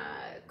some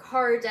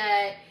car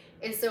debt.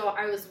 And so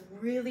I was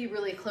really,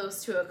 really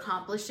close to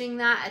accomplishing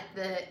that at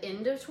the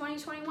end of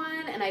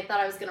 2021. And I thought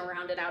I was going to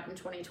round it out in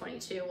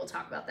 2022. We'll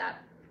talk about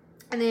that.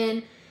 And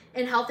then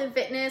in health and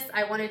fitness,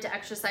 I wanted to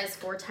exercise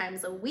 4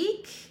 times a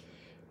week.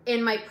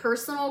 In my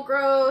personal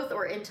growth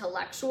or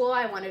intellectual,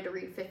 I wanted to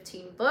read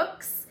 15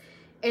 books.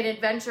 In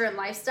adventure and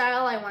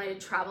lifestyle, I wanted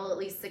to travel at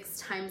least 6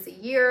 times a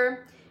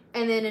year.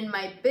 And then in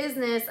my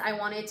business, I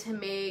wanted to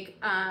make,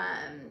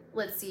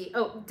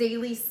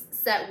 daily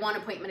set 1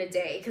 appointment a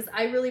day. Because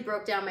I really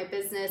broke down my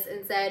business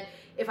and said,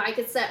 if I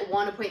could set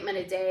 1 appointment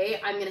a day,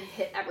 I'm going to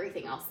hit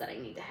everything else that I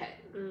need to hit.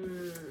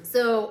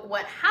 So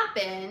what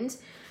happened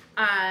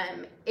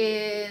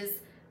is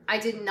I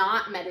did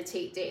not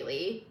meditate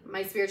daily.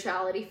 My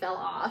spirituality fell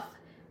off.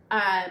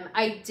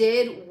 I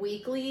did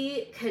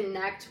weekly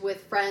connect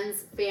with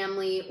friends,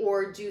 family,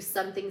 or do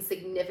something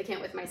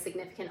significant with my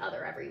significant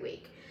other every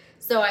week.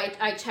 So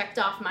I checked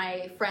off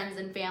my friends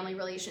and family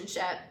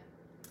relationship.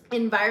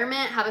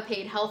 Environment, have a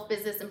paid health,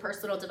 business, and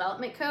personal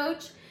development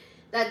coach.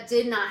 That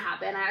did not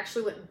happen. I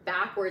actually went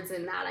backwards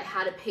in that. I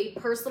had a paid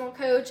personal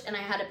coach and I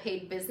had a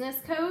paid business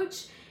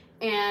coach.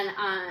 And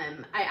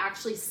I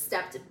actually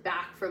stepped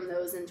back from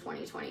those in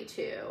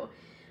 2022.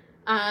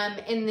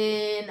 And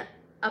then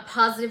a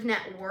positive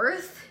net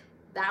worth,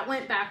 that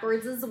went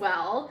backwards as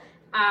well.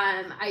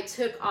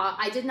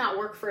 I did not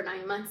work for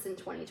 9 months in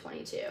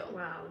 2022.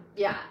 Wow.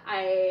 Yeah,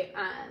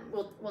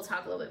 we'll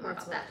talk a little bit more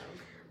about that.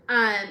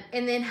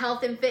 And then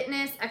health and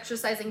fitness,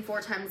 exercising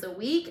 4 times a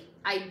week.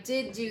 I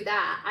did do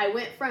that. I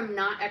went from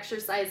not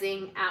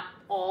exercising at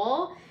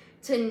all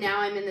to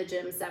now I'm in the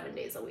gym 7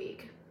 days a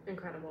week.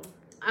 Incredible.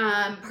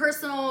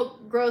 Personal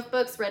growth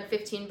books, read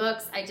 15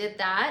 books. I did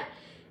that.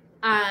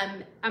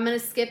 I'm going to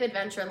skip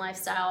adventure and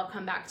lifestyle. I'll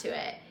come back to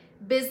it.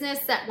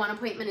 Business, set 1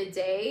 appointment a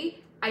day.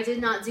 I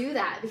did not do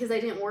that because I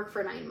didn't work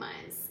for 9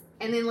 months.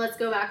 And then let's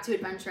go back to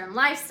adventure and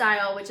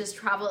lifestyle, which is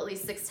travel at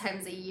least 6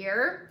 times a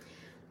year.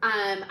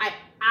 I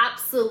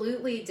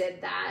absolutely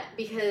did that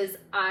because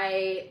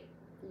I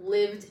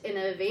lived in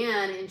a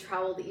van and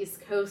traveled the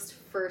East Coast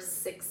for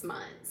 6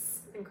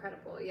 months.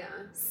 Incredible, yeah.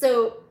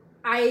 So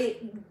I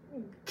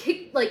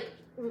kicked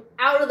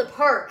out of the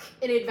park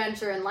in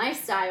adventure and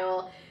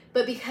lifestyle,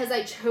 but because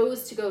I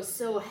chose to go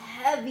so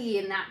heavy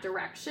in that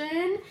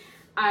direction,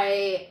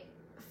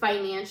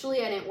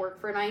 financially I didn't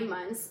work for 9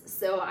 months,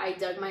 so I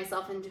dug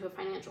myself into a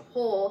financial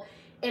hole,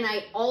 and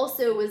I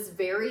also was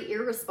very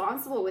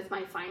irresponsible with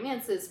my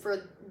finances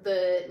for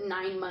the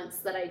 9 months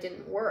that I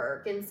didn't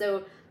work. And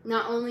so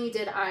not only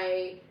did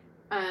I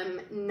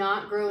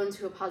not grow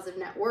into a positive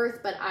net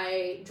worth, but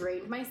I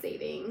drained my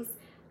savings.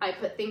 I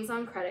put things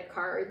on credit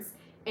cards,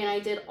 and I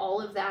did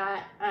all of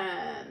that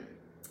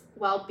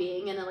while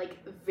being in a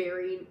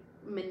very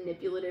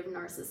manipulative,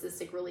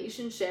 narcissistic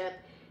relationship,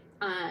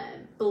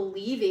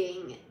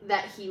 believing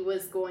that he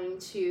was going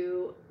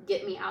to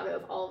get me out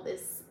of all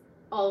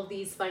of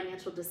these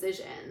financial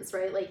decisions,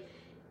 right?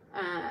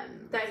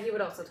 That he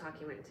would also talk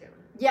you into.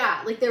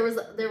 Yeah, there was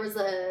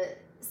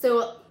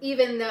so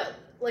even though,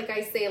 like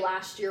I say,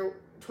 last year,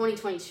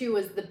 2022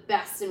 was the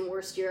best and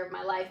worst year of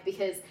my life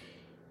because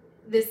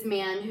this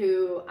man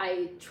who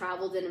I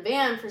traveled in a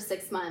van for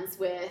 6 months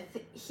with,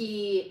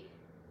 he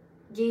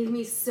gave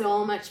me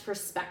so much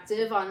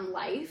perspective on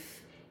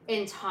life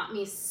and taught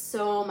me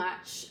so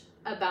much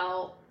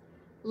about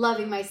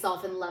loving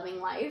myself and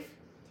loving life.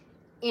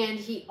 And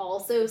he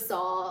also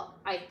saw,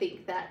 I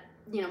think that,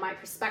 my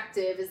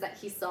perspective is that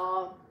he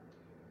saw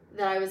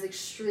that I was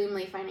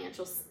extremely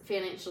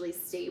financially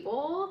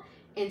stable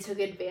and took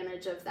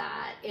advantage of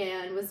that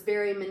and was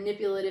very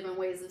manipulative in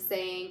ways of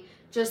saying,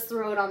 just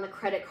throw it on the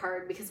credit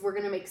card because we're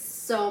going to make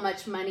so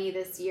much money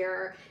this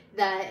year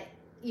that,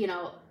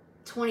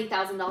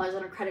 $20,000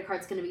 on a credit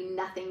card is going to be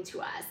nothing to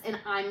us. And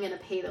I'm going to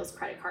pay those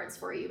credit cards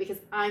for you because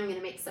I'm going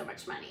to make so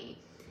much money.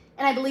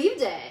 And I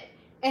believed it.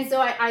 And so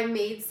I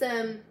made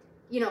some,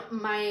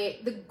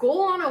 the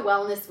goal on a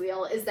wellness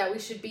wheel is that we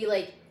should be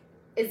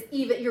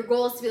your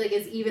goal is to be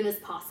as even as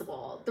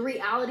possible. The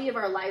reality of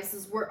our lives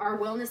is our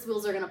wellness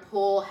wheels are going to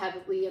pull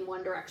heavily in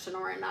one direction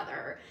or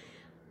another.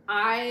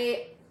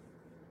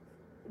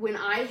 When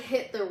I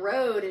hit the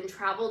road and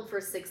traveled for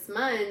 6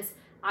 months,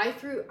 I'm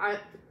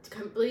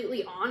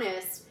completely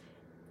honest.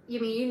 You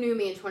knew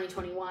me in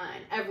 2021.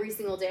 Every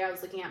single day I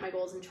was looking at my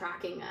goals and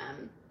tracking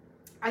them.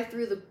 I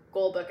threw the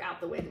goal book out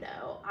the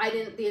window.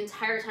 The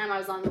entire time I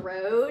was on the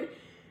road,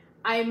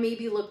 I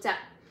maybe looked at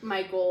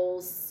my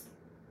goals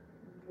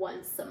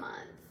once a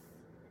month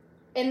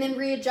and then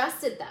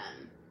readjusted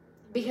them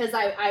because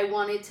I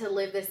wanted to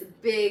live this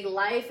big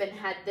life and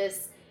had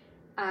this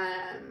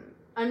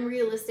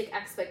unrealistic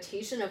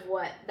expectation of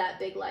what that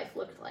big life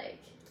looked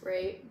like,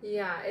 right?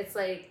 Yeah, it's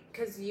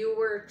because you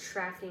were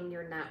tracking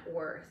your net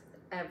worth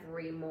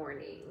every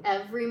morning.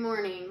 Every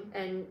morning.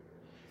 And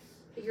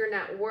your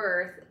net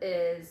worth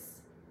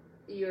is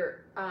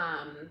your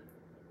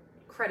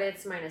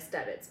credits minus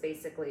debits,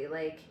 basically.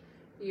 Like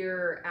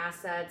your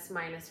assets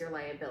minus your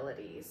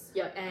liabilities.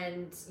 Yep.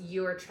 And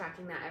you're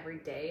tracking that every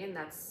day, and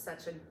that's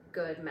such a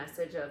good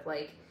message of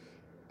like,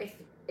 if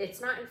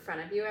it's not in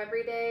front of you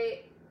every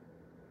day,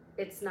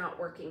 it's not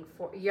working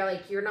for you.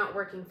 Like, you're not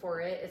working for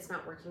it, it's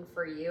not working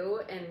for you.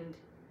 And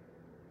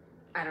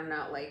I don't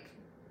know, like,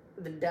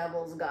 the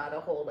devil's got a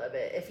hold of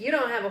it. If you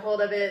don't have a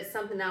hold of it,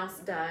 something else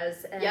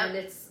does. And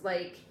it's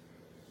like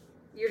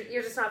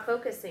you're just not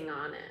focusing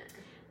on it.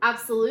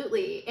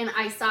 Absolutely. And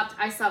I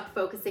stopped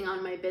focusing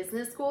on my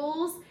business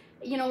goals.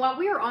 You know, while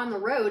we were on the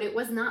road, it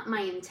was not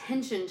my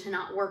intention to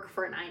not work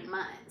for 9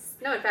 months.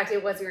 No, in fact,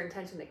 it was your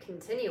intention to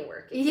continue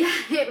working. Yeah,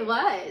 it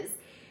was.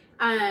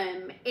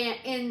 I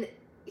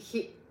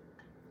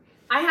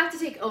have to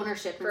take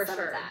ownership in some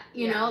of that.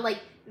 You know,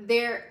 like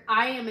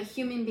I am a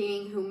human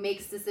being who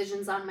makes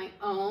decisions on my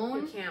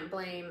own. You can't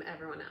blame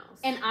everyone else.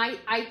 And I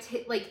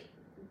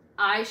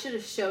should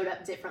have showed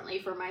up differently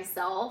for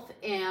myself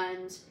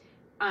and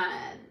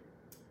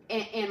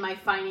my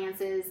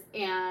finances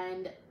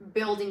and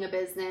building a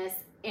business,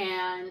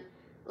 and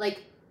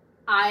like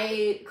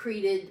I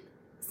created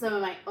some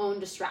of my own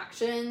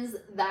distractions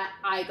that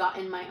I got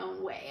in my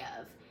own way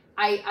of.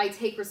 I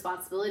take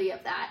responsibility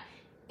of that.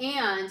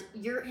 And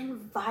your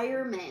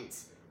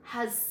environment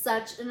has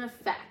such an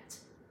effect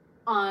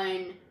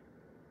on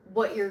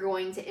what you're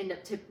going to end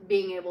up to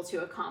being able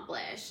to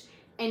accomplish.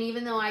 And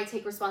even though I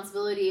take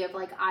responsibility of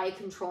like I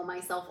control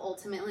myself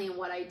ultimately in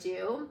what I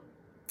do,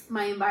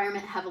 my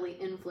environment heavily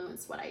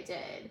influenced what I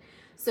did.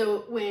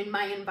 So when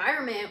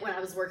I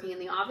was working in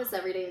the office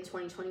every day in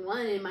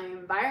 2021, and my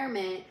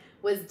environment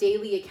was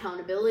daily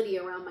accountability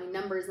around my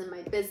numbers and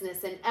my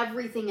business and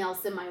everything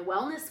else in my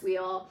wellness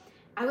wheel,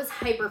 I was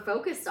hyper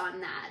focused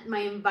on that. My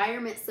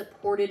environment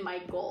supported my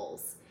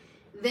goals.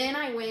 Then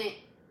I went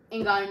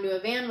and got into a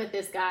van with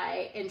this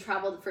guy and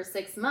traveled for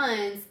 6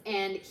 months,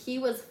 and he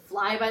was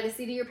fly by the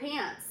seat of your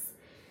pants.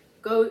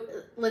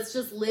 Let's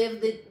just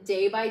live the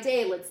day by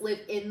day. Let's live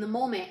in the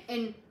moment.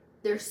 And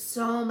there's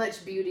so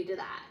much beauty to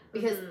that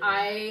because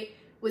I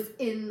was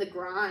in the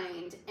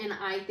grind, and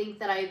I think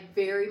that I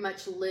very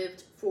much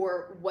lived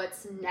for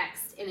what's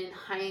next and in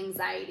high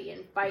anxiety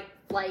and fight,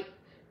 flight,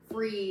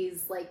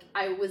 freeze. Like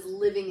I was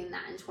living in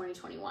that in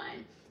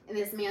 2021. And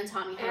this man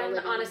taught me how to live in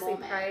the moment. And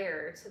honestly,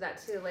 prior to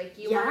that too, like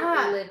you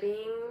weren't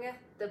living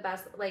the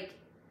best, like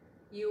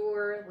you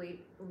were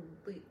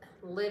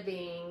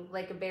living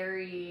like a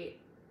very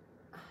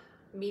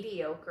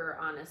mediocre,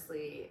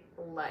 honestly,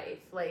 life.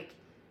 Like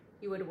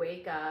you would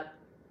wake up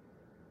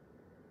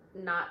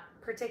not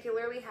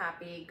particularly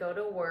happy, go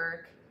to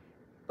work.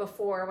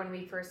 Before, when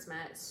we first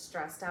met,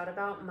 stressed out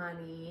about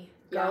money,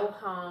 go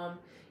home.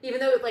 Even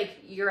though like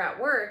you're at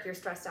work, you're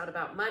stressed out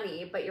about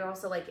money, but you're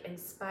also like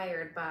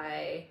inspired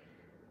by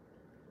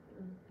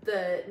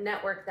the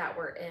network that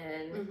we're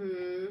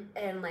in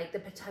and like the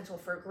potential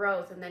for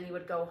growth. And then you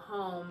would go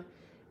home,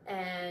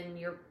 and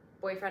your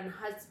boyfriend,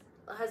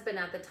 husband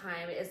at the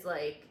time is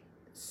like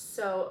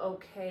so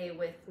okay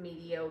with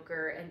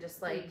mediocre and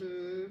just like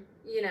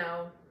you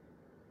know,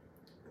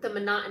 the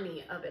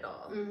monotony of it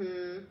all.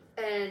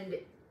 And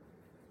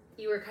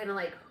you were kind of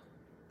like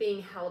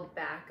being held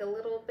back a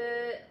little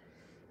bit,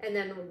 and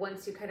then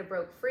once you kind of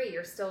broke free,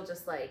 you're still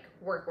just like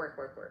work.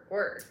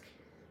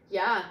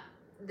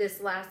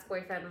 This last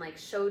boyfriend like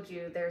showed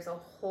you there's a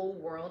whole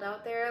world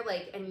out there,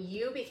 like, and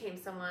you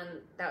became someone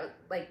that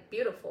like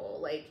beautiful.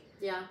 Like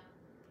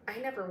I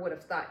never would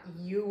have thought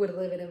you would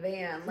live in a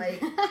van.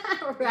 Like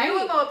right?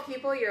 You of all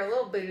people, you're a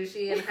little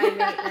bougie and high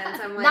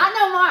maintenance. I'm like, not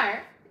no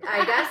more.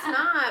 I guess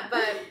not,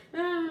 but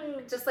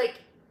just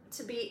like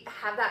to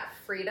have that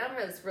freedom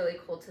is really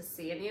cool to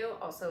see in you.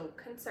 Also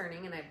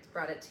concerning, and I've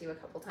brought it to you a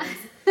couple times.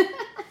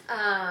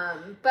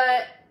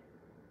 But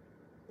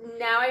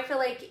now I feel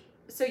like,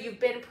 so you've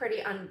been pretty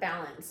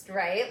unbalanced,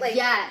 right? Like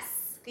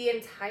yes,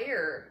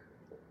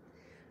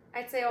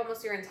 I'd say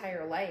almost your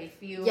entire life,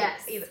 you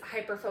either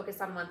hyper focus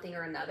on one thing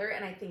or another.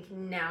 And I think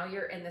now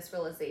you're in this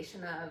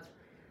realization of,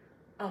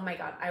 oh my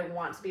God, I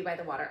want to be by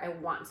the water. I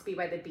want to be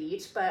by the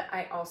beach, but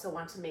I also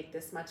want to make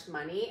this much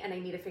money, and I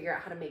need to figure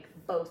out how to make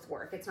both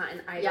work. It's not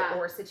an either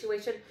or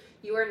situation.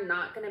 You are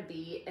not going to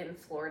be in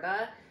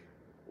Florida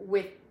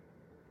with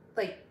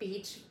like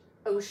beach,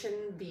 ocean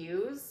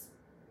views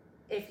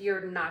if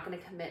you're not going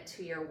to commit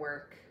to your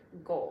work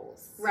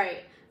goals.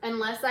 Right.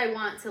 Unless I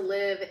want to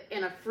live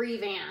in a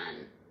free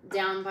van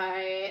down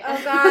by the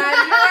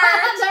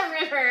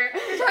river.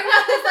 You're talking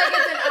about this like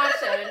it's an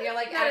option. You're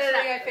like,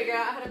 actually, I figure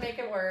out how to make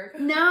it work.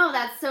 No,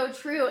 that's so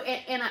true.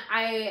 And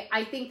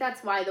I think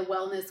that's why the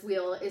wellness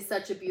wheel is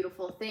such a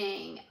beautiful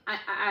thing.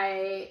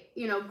 I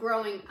you know,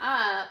 growing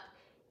up,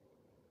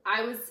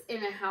 I was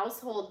in a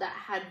household that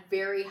had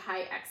very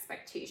high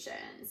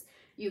expectations.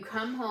 You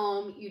come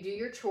home, you do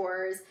your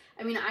chores.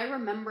 I mean, I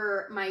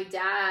remember my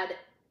dad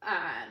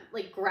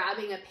like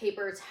grabbing a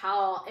paper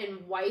towel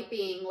and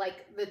wiping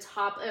like the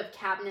top of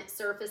cabinet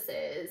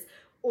surfaces,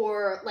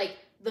 or like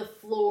the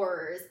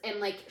floors and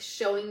like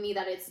showing me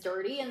that it's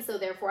dirty, and so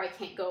therefore I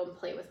can't go and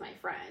play with my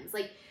friends.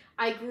 Like,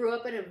 I grew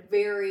up in a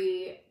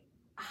very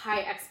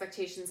high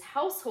expectations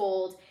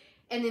household,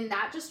 and then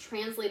that just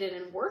translated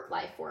in work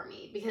life for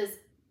me, because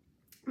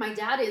my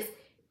dad is,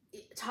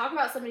 talk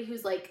about somebody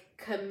who's like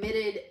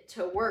committed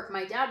to work.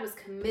 My dad was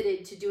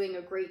committed to doing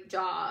a great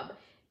job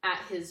at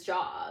his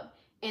job,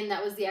 and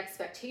that was the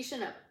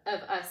expectation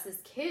of us as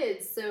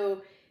kids.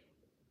 So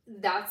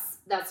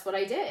that's what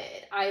I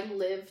did. I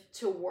lived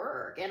to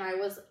work, and I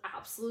was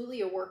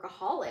absolutely a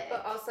workaholic.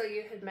 But also,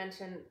 you had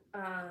mentioned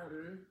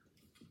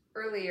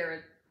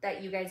earlier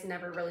that you guys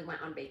never really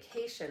went on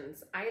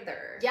vacations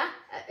either. Yeah,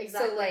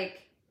 exactly. So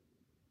like,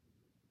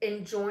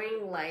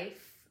 enjoying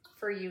life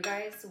for you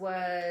guys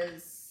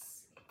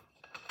was,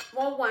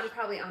 well, one,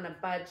 probably on a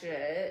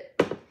budget,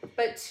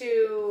 but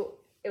two,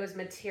 it was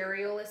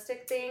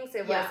materialistic things.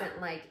 It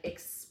wasn't like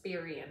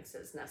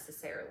experiences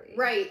necessarily.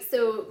 Right.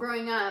 So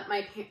growing up,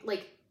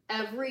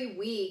 every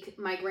week,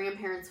 my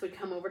grandparents would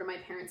come over to my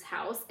parents'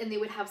 house, and they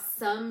would have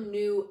some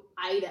new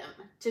item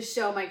to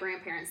show my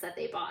grandparents that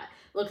they bought.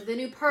 Look at the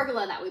new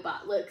pergola that we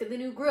bought. Look at the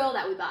new grill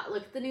that we bought.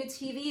 Look at the new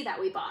TV that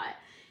we bought.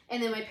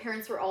 And then my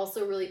parents were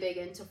also really big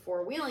into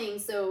four-wheeling.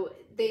 So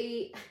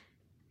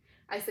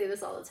I say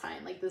this all the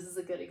time, like, this is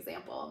a good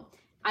example.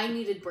 I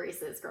needed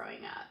braces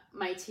growing up.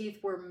 My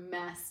teeth were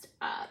messed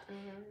up.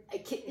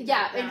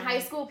 Mm-hmm. In high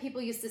school,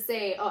 people used to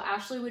say, oh,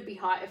 Ashley would be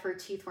hot if her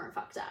teeth weren't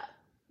fucked up.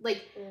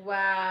 Like,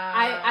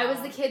 wow. I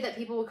was the kid that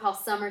people would call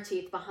summer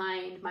teeth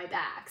behind my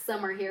back.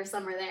 Some are here,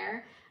 some are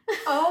there.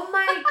 Oh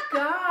my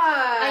God.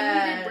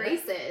 I needed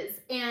braces.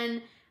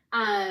 And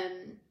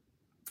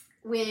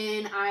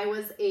when I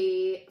was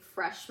a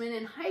freshman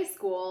in high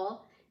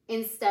school,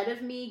 instead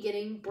of me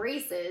getting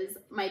braces,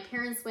 my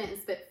parents went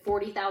and spent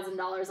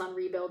 $40,000 on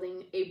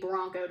rebuilding a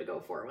Bronco to go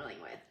four-wheeling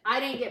with.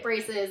 I didn't get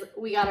braces.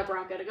 We got a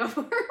Bronco to go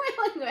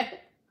four-wheeling with.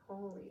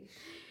 Holy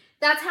shit.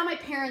 That's how my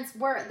parents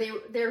were.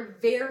 They're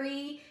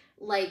very,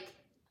 like,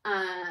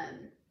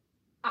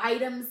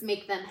 items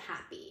make them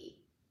happy.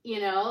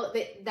 You know,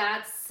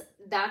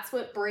 that's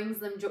what brings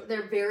them joy.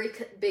 They're very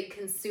big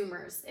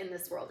consumers in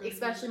this world,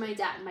 especially my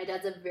dad. My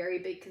dad's a very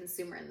big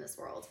consumer in this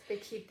world. They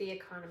keep the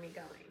economy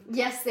going.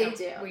 Yes, they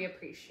do. We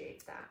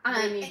appreciate that.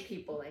 We need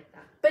people like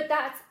that. But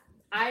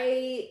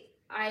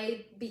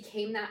I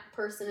became that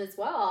person as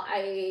well.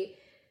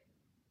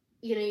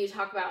 You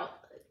talk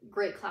about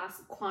great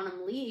class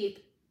Quantum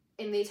Leap,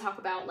 and they talk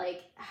about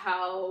like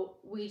how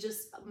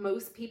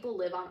most people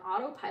live on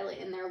autopilot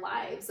in their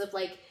lives of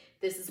like,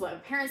 this is what my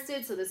parents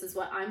did, so this is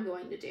what I'm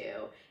going to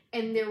do.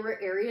 And there were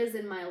areas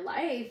in my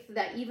life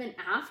that even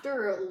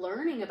after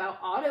learning about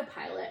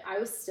autopilot, I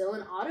was still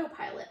an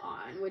autopilot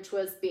on, which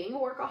was being a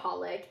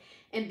workaholic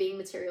and being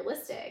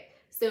materialistic.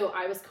 So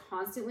I was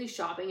constantly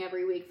shopping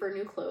every week for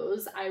new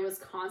clothes. I was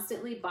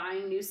constantly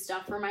buying new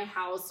stuff for my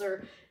house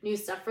or new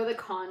stuff for the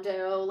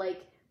condo.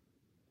 Like,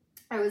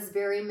 I was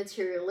very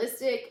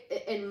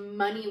materialistic, and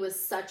money was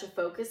such a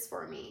focus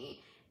for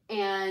me.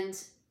 And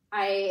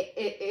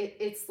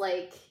it's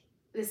like,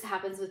 this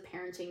happens with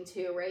parenting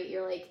too, right?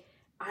 You're like,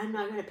 I'm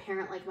not going to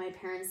parent like my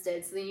parents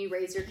did. So then you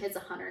raise your kids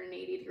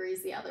 180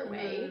 degrees the other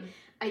way. Mm-hmm.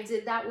 I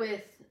did that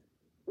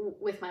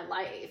with my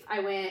life. I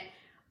went,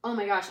 oh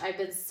my gosh, I've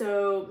been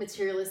so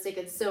materialistic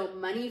and so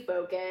money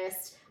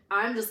focused.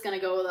 I'm just going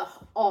to go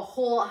a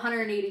whole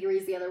 180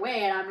 degrees the other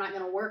way, and I'm not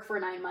going to work for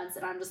 9 months,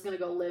 and I'm just going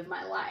to go live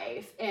my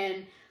life.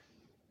 And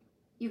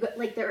you got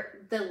like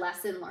the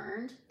lesson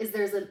learned is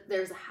there's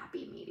a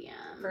happy medium.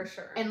 For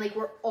sure. And like,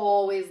 we're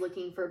always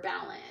looking for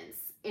balance.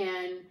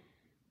 And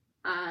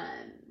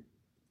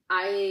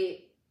I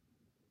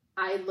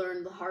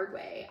learned the hard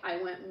way. I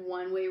went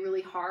one way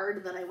really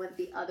hard, then I went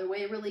the other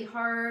way really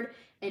hard,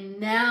 and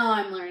now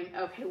I'm learning,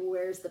 okay,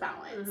 where's the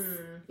balance?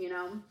 Mm-hmm. You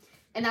know?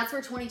 And that's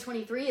where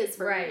 2023 is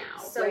for me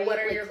now. So right? What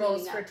are your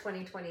goals for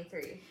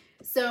 2023?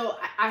 So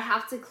I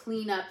have to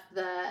clean up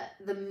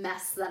the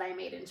mess that I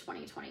made in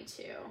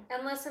 2022.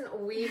 And listen,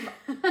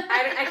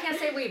 I can't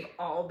say we've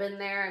all been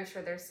there. I'm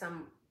sure there's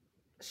some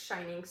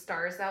shining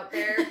stars out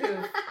there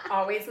who've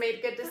always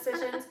made good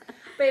decisions.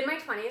 But in my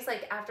 20s,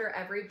 like, after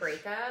every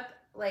breakup,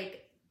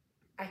 like,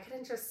 I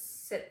couldn't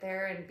just sit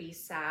there and be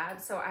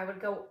sad. So I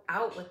would go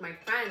out with my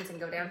friends and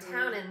go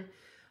downtown and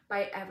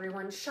buy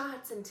everyone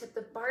shots and tip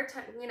the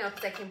bartender,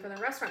 because I came from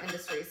the restaurant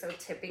industry. So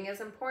tipping is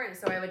important.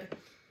 So I would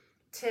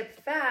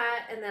tip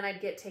that, and then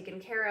I'd get taken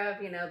care of.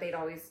 They'd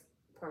always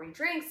pour me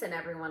drinks, and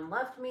everyone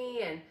loved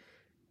me. And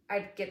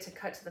I'd get to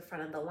cut to the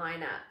front of the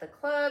line at the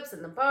clubs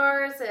and the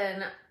bars.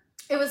 And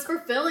it was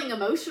fulfilling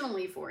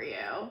emotionally for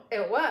you.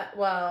 It was.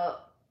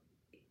 Well,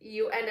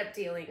 you end up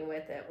dealing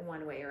with it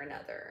one way or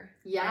another.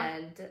 Yeah.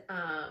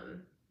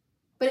 And,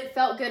 but it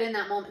felt good in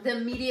that moment. The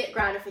immediate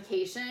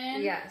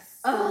gratification. Yes.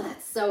 Oh,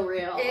 that's so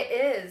real. It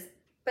is.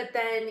 But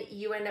then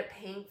you end up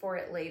paying for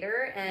it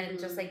later. And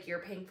just like you're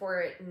paying for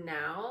it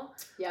now,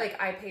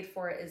 like I paid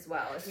for it as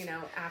well.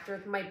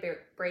 After my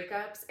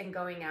breakups and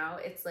going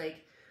out, it's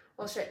like,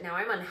 well, shit, now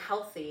I'm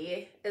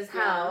unhealthy as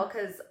hell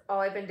because all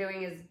I've been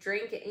doing is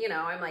drinking. You know,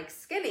 I'm like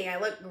skinny. I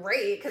look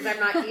great because I'm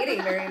not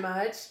eating very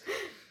much.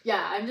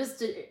 Yeah, I'm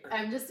just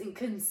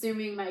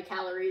consuming my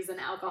calories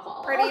and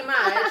alcohol. Pretty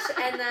much.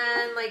 And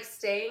then like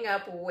staying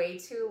up way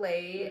too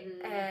late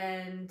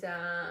and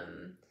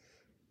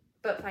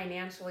but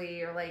financially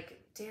you're like,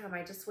 damn,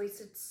 I just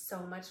wasted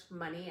so much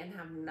money and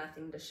have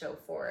nothing to show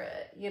for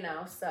it, you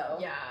know? So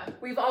yeah,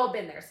 we've all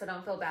been there, so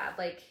don't feel bad.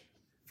 Like,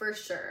 for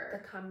sure.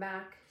 the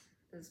comeback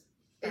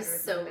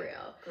is so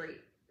real.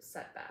 Great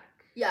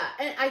setback. Yeah,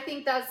 and I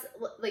think that's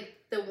like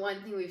the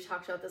one thing we've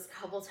talked about this a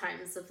couple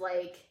times of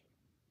like,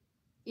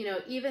 you know,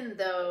 even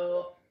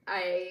though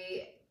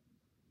I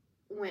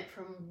went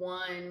from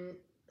one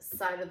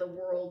side of the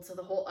world to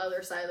the whole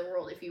other side of the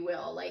world, if you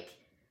will, like,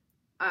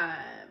 I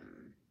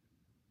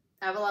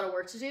have a lot of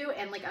work to do,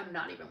 and like I'm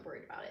not even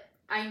worried about it.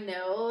 I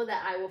know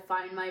that I will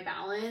find my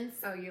balance.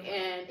 Oh, you will.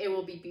 And it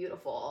will be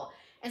beautiful.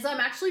 And so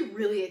I'm actually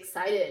really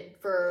excited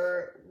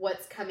for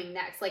what's coming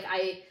next. Like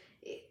I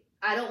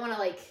don't want to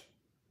like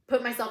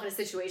put myself in a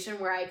situation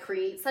where I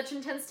create such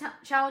intense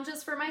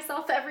challenges for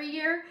myself every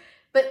year,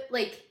 but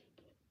like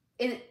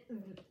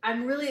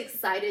I'm really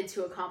excited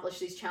to accomplish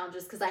these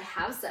challenges because I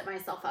have set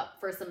myself up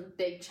for some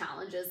big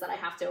challenges that I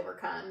have to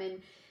overcome,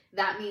 and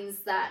that means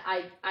that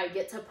I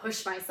get to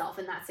push myself,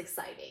 and that's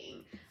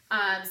exciting.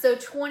 So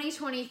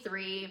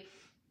 2023,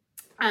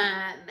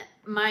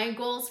 my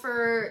goals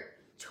for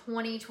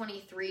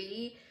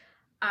 2023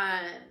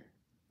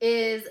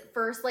 is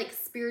first, like,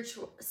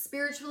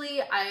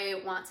 spiritually,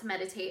 I want to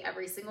meditate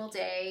every single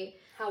day.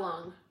 How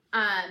long?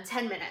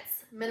 10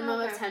 minutes. Minimum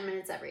of 10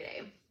 minutes every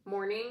day.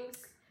 Mornings?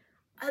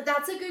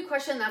 That's a good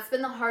question. That's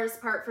been the hardest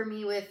part for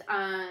me with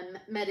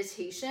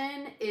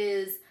meditation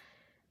is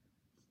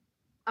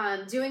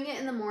doing it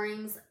in the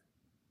mornings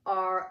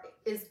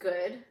is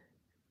good.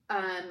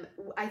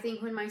 I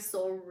think when my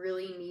soul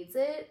really needs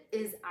it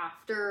is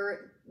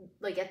after,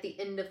 like, at the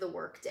end of the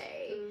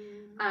workday.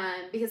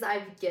 Because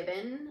I've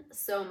given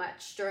so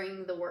much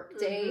during the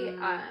workday.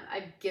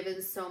 I've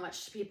given so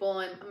much to people,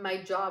 and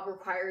my job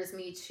requires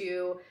me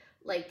to,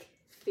 like,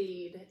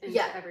 feed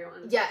into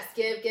everyone. Yes,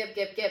 give.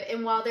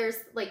 And while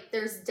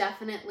there's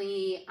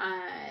definitely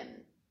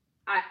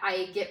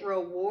I get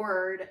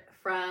reward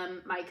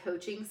from my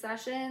coaching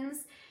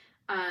sessions,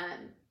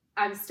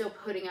 I'm still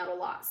putting out a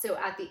lot. So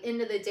at the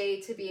end of the day,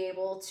 to be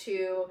able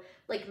to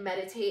like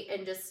meditate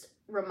and just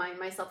remind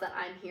myself that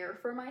I'm here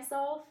for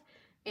myself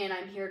and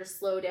I'm here to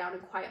slow down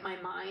and quiet my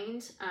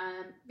mind,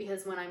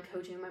 because when I'm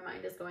coaching, my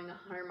mind is going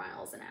 100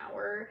 miles an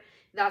hour.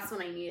 That's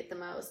when I need it the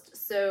most.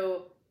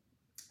 So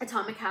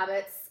Atomic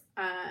Habits,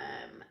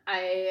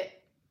 I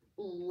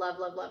love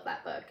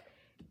that book.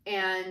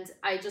 And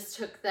I just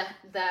took the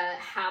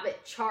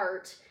habit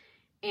chart,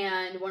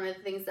 and one of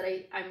the things that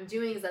I'm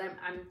doing is that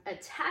I'm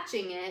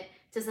attaching it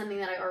to something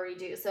that I already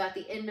do. So at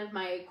the end of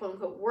my quote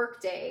unquote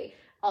work day,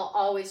 I'll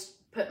always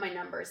put my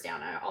numbers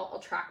down. I'll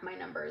track my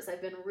numbers.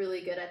 I've been really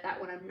good at that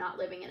when I'm not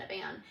living in a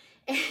van.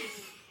 And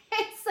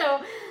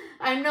so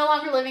I'm no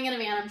longer living in a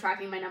van. I'm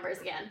tracking my numbers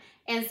again.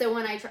 And so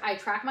when I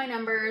track my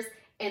numbers,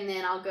 and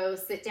then I'll go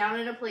sit down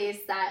in a place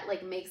that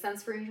like makes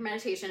sense for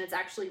meditation. It's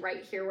actually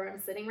right here where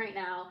I'm sitting right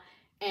now.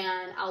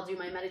 And I'll do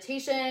my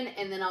meditation,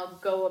 and then I'll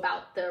go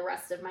about the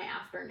rest of my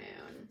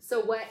afternoon.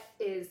 So what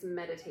is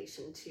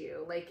meditation to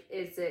you? Like,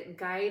 is it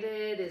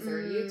guided? Is there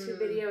a YouTube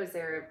video? Is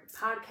there a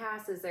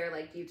podcast? Is there,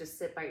 like, you just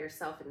sit by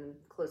yourself and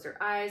close your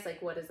eyes? Like,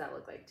 what does that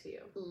look like to you?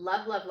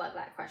 Love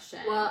that question.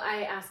 Well,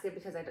 I ask it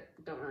because I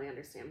don't really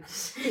understand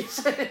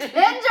meditation.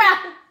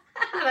 Kendra!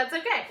 That's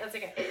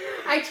okay.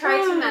 I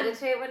tried to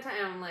meditate one time,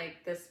 and I'm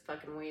like, this is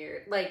fucking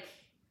weird. Like,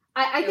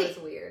 I think it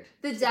was weird.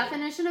 The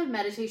definition of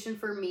meditation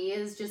for me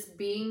is just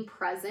being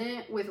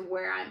present with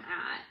where I'm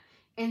at.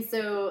 And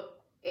so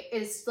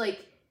it's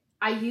like,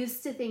 I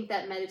used to think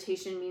that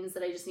meditation means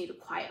that I just need to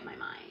quiet my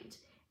mind.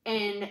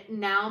 And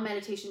now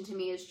meditation to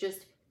me is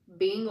just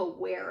being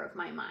aware of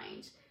my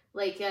mind.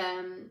 Like,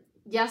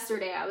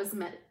 yesterday I was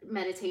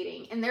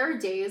meditating, and there are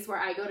days where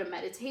I go to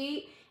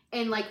meditate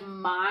and like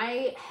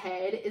my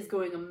head is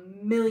going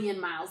 1,000,000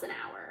 miles an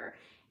hour,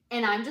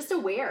 and I'm just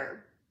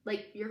aware.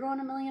 Like, you're going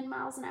 1,000,000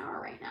 miles an hour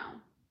right now.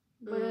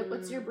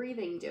 What's your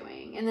breathing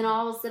doing? And then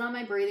I'll sit on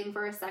my breathing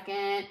for a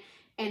second,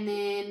 and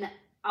then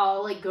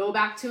I'll like go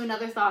back to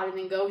another thought, and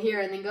then go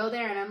here, and then go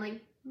there, and I'm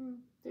like,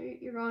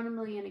 you're going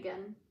 1,000,000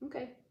 again.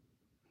 Okay.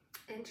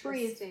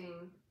 Interesting.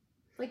 Breathe.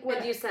 Like, what?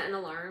 Did you set an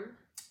alarm?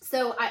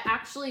 So I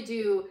actually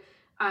do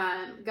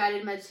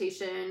guided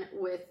meditation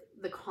with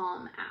the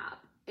Calm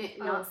app.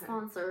 Not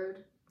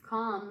sponsored.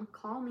 Calm,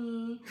 call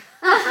me.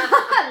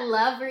 I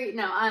love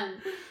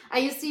I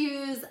used to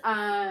use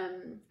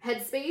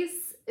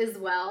Headspace as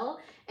well,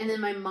 and then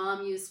my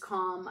mom used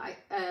Calm.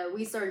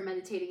 We started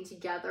meditating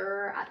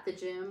together at the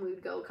gym. We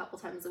would go a couple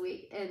times a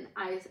week, and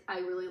I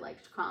really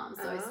liked Calm,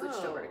 so I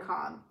switched over to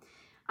Calm.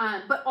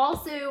 But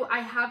also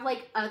I have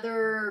like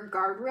other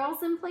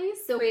guardrails in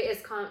place. So wait,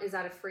 is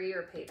that a free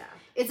or paid app?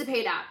 It's a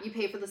paid app. You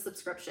pay for the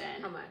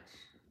subscription. How much?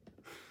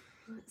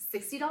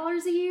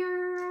 $60 a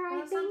year. Well,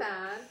 that's not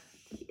bad.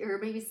 or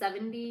maybe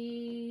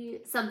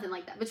 70, something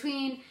like that.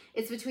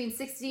 It's between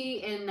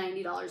 $60 and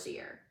 $90 a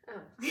year. Oh,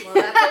 well,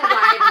 that's a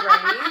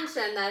wide range,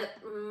 and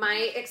that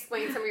might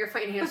explain some of your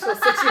financial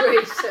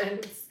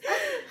situations.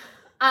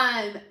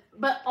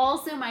 But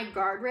also my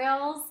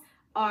guardrails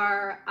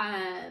are,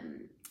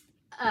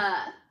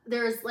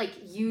 there's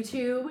like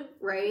YouTube,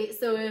 right?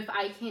 So if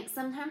I can't,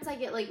 sometimes I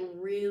get like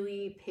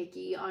really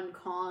picky on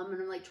calm and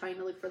I'm like trying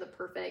to look for the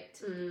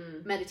perfect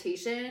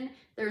meditation.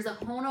 There's a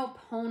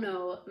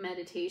Ho'oponopono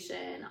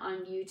meditation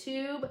on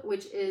YouTube,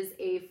 which is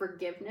a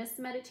forgiveness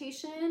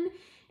meditation,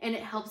 and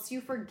it helps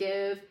you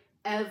forgive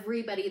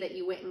everybody that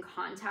you went in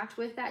contact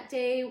with that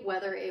day,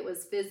 whether it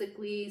was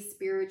physically,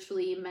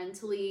 spiritually,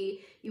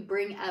 mentally. You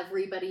bring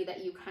everybody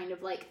that you kind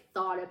of like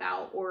thought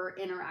about or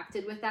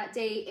interacted with that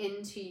day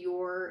into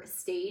your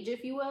stage,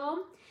 if you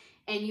will,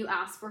 and you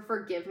ask for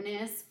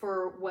forgiveness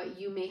for what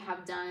you may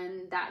have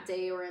done that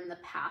day or in the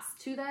past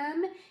to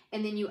them,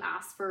 and then you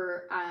ask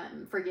for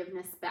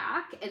forgiveness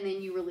back, and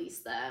then you release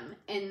them.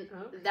 And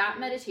that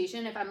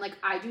meditation, if I'm like,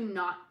 I do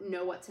not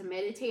know what to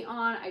meditate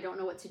on, I don't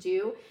know what to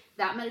do,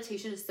 that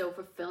meditation is so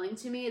fulfilling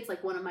to me. It's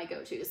like one of my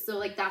go-tos. So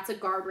like that's a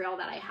guardrail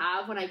that I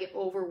have when I get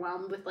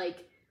overwhelmed with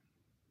like,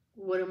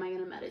 what am I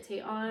going to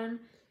meditate on?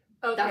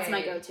 Okay. That's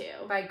my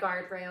go-to. By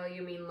guardrail,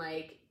 you mean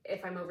like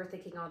if I'm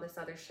overthinking all this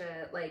other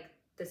shit, like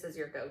this is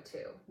your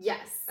go-to?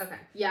 Yes. Okay.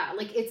 Yeah,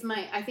 like it's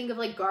I think of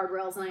like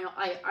guardrails, and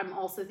I'm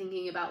also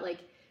thinking about like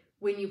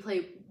when you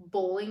play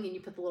bowling and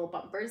you put the little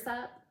bumpers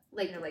up.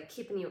 Like, they're like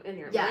keeping you in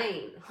your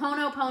lane.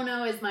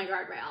 Ho'oponopono is my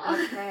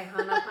guardrail. Okay,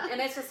 Ho'oponopono. And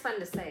it's just fun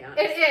to say,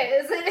 honestly.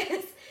 It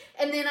is.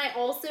 And then I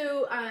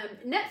also,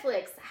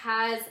 Netflix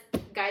has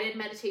guided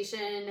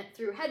meditation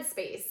through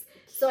Headspace.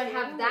 So I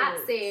have that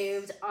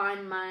saved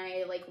on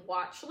my like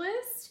watch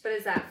list. But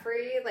is that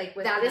free? Like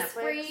with that Netflix? Is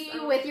free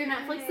with your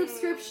Netflix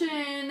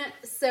subscription.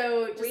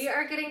 So we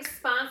are getting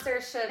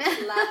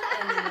sponsorships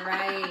left and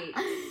right.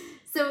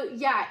 So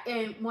yeah,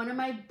 and one of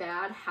my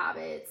bad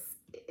habits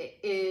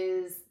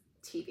is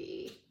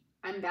TV.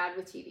 I'm bad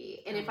with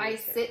TV. And if I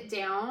sit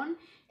down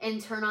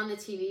and turn on the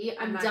TV,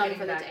 I'm done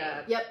for the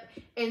day. Yep.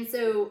 And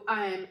so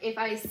if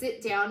I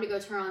sit down to go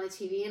turn on the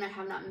TV and I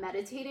have not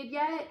meditated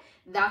yet,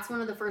 that's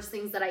one of the first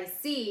things that I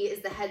see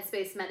is the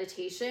Headspace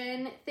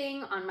meditation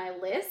thing on my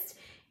list.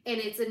 And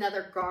it's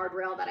another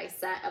guardrail that I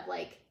set of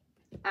like,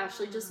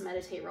 Ashley, just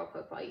meditate real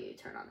quick while you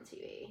turn on the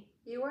TV.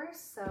 You are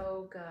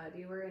so good.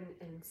 You were an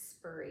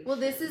inspiration. Well,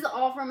 this is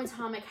all from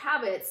Atomic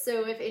Habits.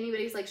 So if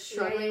anybody's like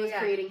struggling with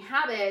creating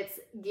habits,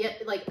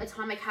 get like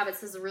Atomic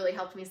Habits has really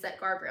helped me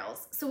set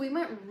guardrails. So we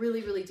went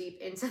really, really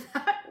deep into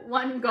that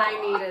one goal.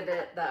 I needed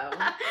it though.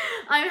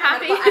 I'm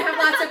happy. I have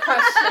lots of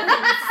questions.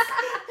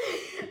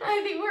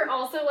 I think we're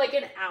also like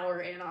an hour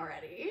in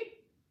already.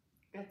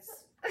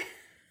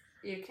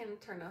 You can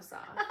turn us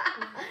off.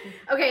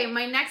 Okay,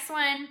 my next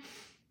one.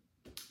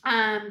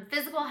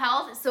 Physical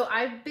health. So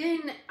I've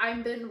been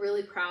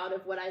really proud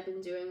of what I've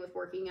been doing with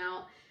working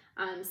out.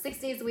 6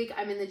 days a week,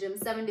 I'm in the gym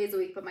 7 days a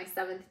week, but my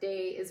 7th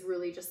day is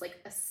really just like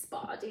a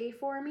spa day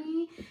for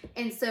me.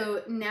 And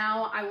so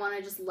now I want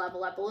to just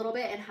level up a little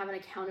bit and have an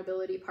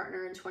accountability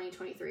partner in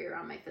 2023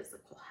 around my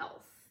physical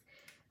health.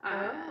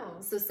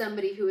 So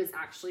somebody who is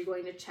actually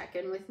going to check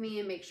in with me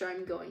and make sure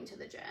I'm going to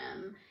the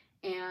gym.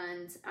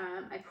 And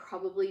I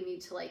probably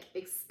need to like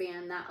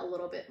expand that a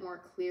little bit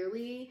more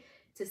clearly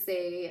to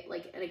say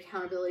like an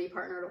accountability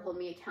partner to hold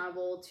me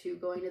accountable to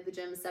going to the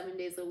gym 7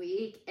 days a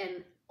week.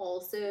 And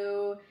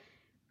also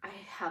I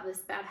have this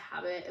bad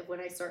habit of when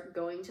I start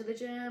going to the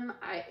gym,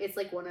 it's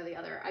like one or the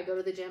other. I go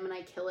to the gym and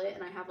I kill it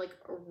and I have like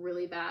a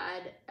really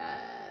bad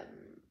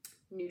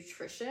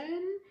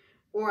nutrition,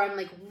 or I'm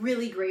like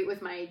really great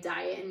with my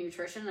diet and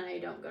nutrition and I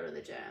don't go to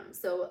the gym.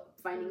 So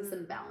finding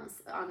some balance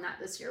on that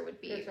this year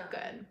would be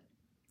good.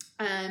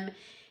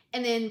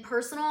 And then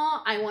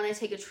personal, I want to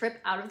take a trip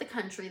out of the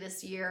country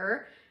this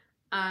year.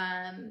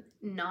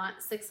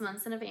 Not 6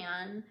 months in a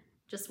van,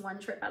 just one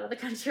trip out of the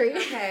country.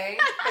 Okay,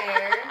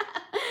 fair.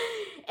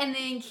 And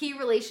then key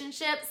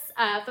relationships,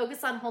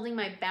 focus on holding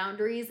my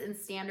boundaries and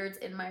standards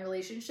in my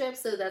relationship.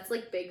 So that's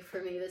like big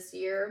for me this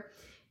year,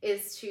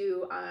 is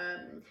to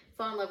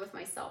fall in love with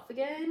myself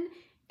again,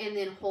 and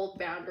then hold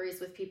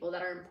boundaries with people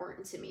that are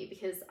important to me,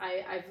 because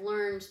I've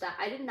learned that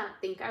I did not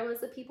think I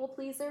was a people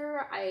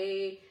pleaser.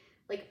 I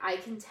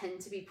can tend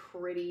to be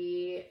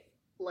pretty,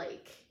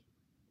 like,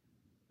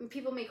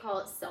 people may call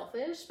it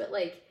selfish, but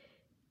like,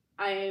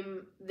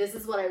 this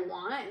is what I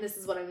want and this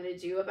is what I'm going to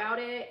do about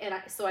it. And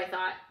so I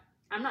thought,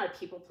 I'm not a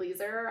people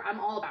pleaser. I'm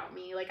all about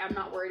me. Like, I'm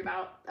not worried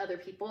about other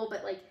people,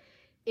 but like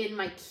in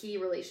my key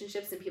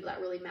relationships and people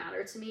that really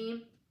matter to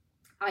me,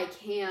 I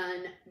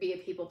can be a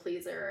people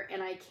pleaser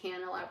and I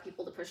can allow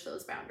people to push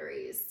those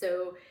boundaries.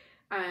 So,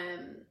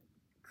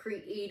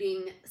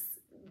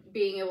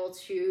 being able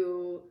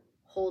to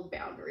hold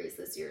boundaries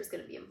this year is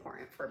going to be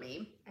important for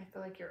me. I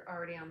feel like you're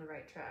already on the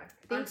right track.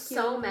 Thank you.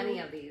 So many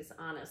of these,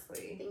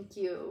 honestly. Thank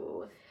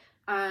you.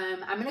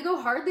 I'm gonna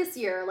go hard this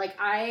year. Like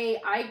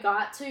I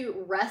got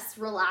to rest,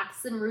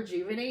 relax, and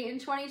rejuvenate in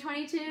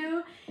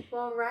 2022.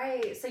 Well,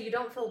 right. So you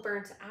don't feel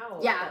burnt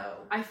out. Yeah, though.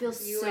 I feel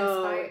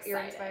You're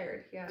excited.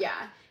 inspired. Yeah.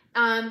 Yeah.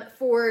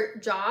 For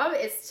job,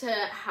 it's to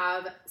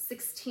have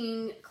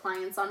 16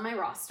 clients on my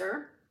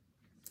roster.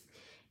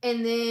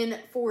 And then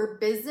for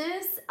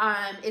business,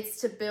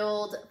 it's to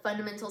build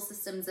fundamental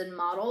systems and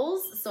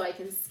models so I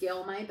can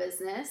scale my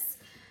business.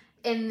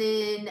 And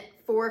then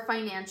for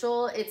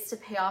financial, it's to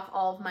pay off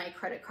all of my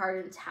credit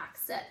card and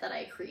tax debt that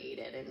I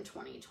created in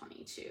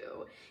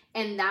 2022.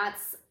 And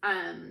that's,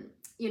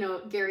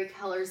 Gary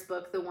Keller's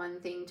book, The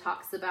One Thing,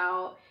 talks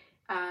about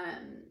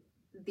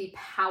the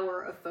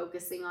power of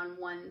focusing on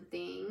one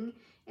thing.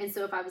 And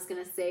so if I was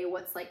going to say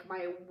what's like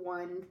my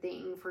one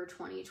thing for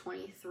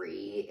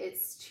 2023,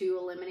 it's to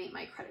eliminate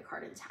my credit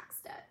card and tax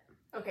debt.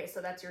 Okay,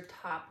 so that's your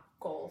top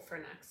goal for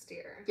next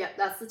year. Yep,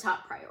 that's the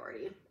top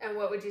priority. And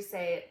what would you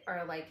say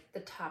are like the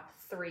top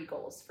 3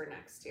 goals for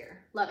next year?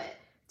 Love it.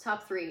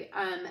 Top 3.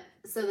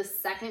 So the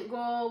second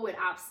goal would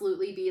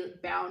absolutely be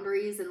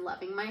boundaries and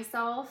loving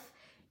myself.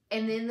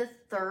 And then the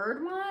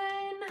third one,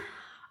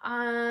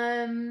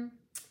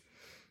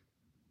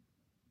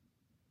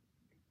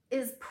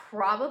 is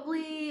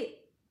probably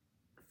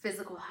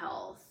physical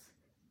health.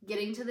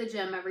 Getting to the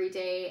gym every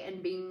day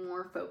and being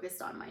more focused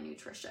on my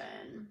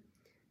nutrition.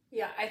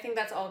 Yeah, I think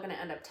that's all going to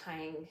end up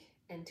tying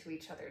into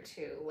each other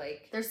too.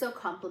 Like they're so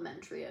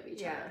complementary of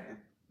each other.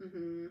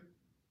 Mm-hmm.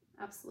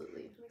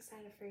 Absolutely. I'm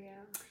excited for you.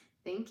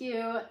 Thank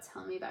you.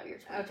 Tell me about your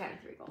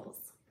 2023 goals.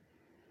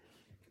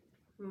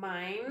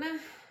 Mine.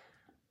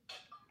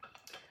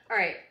 All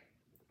right.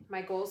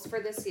 My goals for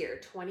this year,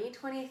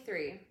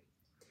 2023.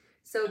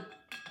 So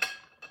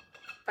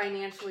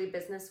financially,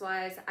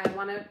 business-wise, I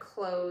want to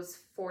close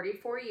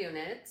 44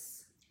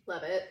 units.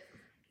 Love it.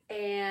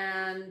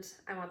 And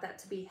I want that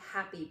to be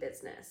happy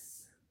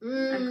business.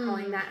 I'm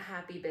calling that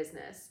happy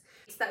business.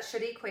 So that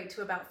should equate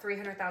to about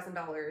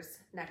 $300,000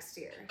 next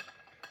year,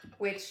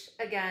 which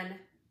again,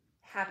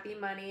 happy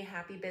money,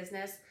 happy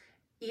business.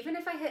 Even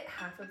if I hit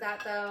half of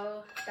that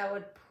though, that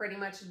would pretty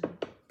much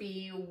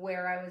be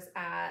where I was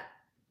at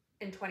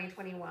in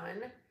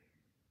 2021.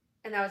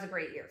 And that was a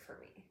great year for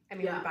me. I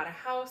mean, we bought a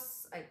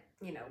house. I,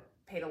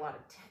 paid a lot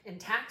in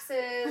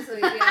taxes.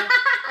 I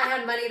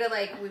had money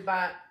to we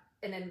bought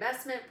an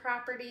investment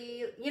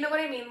property. You know what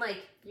I mean?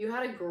 Like, you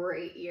had a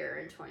great year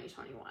in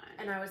 2021.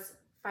 And I was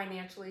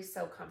financially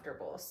so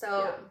comfortable.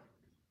 So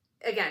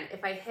again,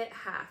 if I hit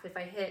half,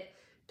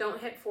 don't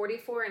hit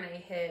 44 and I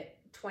hit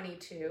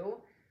 22,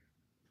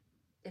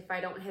 if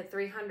I don't hit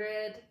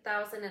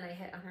 300,000 and I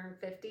hit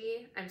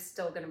 150, I'm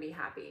still going to be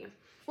happy.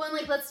 Well,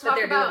 and let's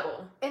talk about,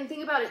 doable. And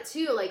think about it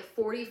too,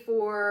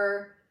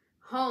 44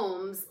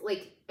 homes,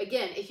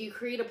 again, if you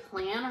create a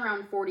plan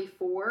around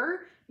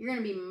 44, you're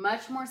going to be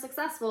much more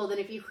successful than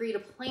if you create a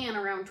plan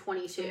around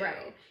 22.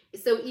 Right.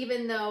 So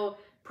even though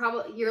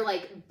probably your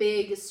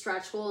big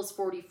stretch goal is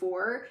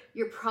 44,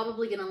 you're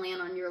probably going to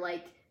land on your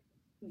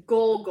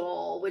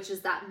goal, which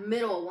is that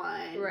middle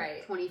one,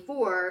 right?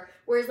 24.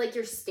 Whereas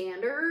your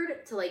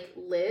standard to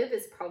live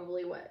is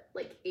probably what,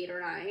 8 or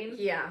 9.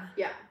 Yeah.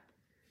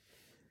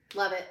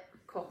 Love it.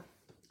 Cool.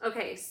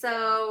 Okay,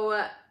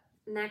 so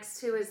next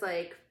two is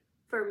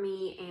for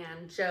me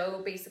and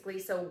Joe, basically.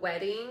 So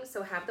wedding.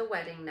 So have the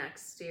wedding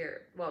next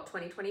year. Well,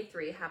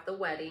 2023, have the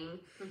wedding.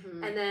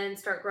 Mm-hmm. And then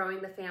start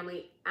growing the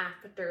family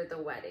after the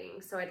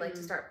wedding. So I'd like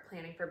to start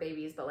planning for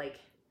babies, but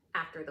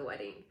after the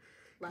wedding.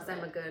 Because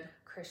I'm a good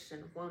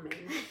Christian woman.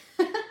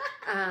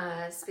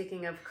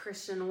 Speaking of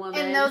Christian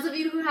woman. And those of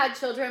you who had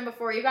children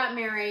before you got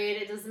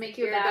married, it doesn't make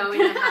you You're bad.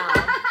 going to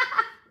hell.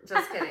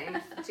 Just kidding.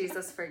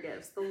 Jesus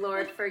forgives. The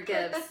Lord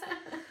forgives.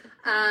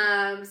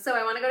 So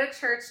I want to go to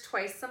church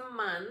twice a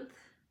month.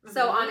 Mm-hmm.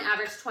 So on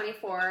average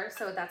 24.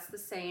 So that's the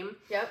same.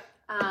 Yep.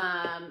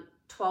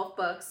 12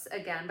 books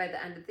again by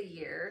the end of the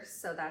year.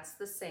 So that's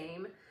the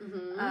same.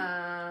 Mm-hmm.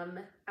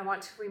 I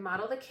want to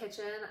remodel the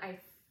kitchen. I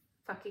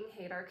fucking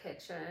hate our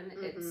kitchen.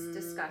 Mm-hmm. It's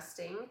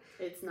disgusting.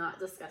 It's not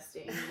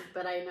disgusting,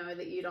 but I know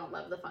that you don't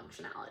love the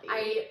functionality.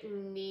 I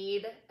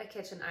need a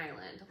kitchen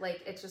island.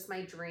 It's just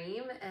my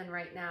dream. And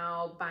right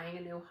now, buying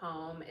a new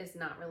home is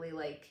not really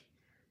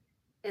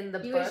in the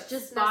books. You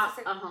just bought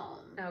a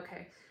home.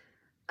 Okay.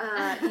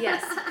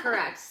 Yes,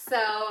 correct. So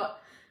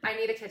I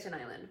need a kitchen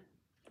island.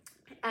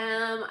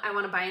 I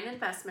want to buy an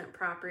investment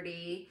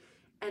property,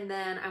 and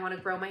then I want to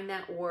grow my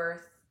net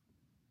worth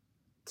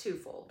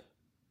twofold.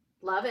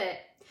 Love it.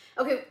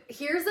 Okay,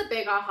 here's a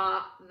big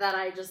aha that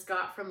I just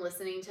got from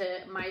listening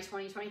to my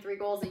 2023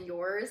 goals and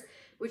yours,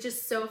 which is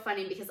so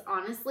funny because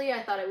honestly,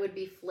 I thought it would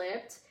be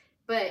flipped,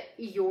 but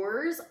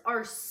yours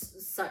are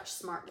such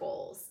smart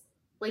goals.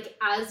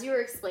 As you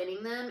were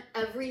explaining them,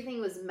 everything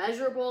was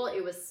measurable,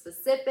 it was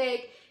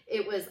specific,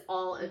 it was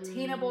all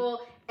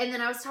attainable. And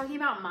then I was talking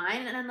about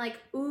mine, and I'm like,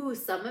 ooh,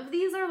 some of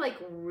these are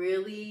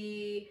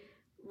really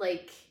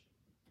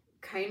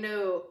kind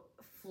of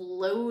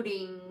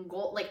floating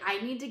goal. I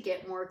need to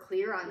get more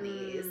clear on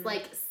these.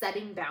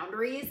 Setting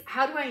boundaries.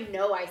 How do I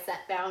know I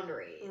set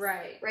boundaries?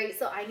 Right.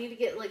 So I need to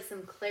get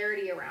some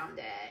clarity around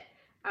it.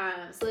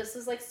 So this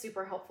was like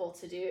super helpful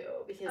to do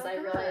because I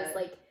good. realized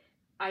like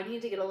I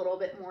need to get a little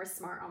bit more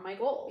smart on my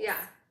goals. Yeah.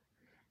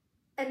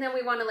 And then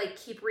we want to like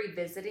keep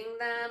revisiting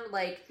them.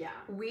 Like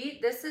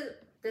this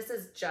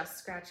is just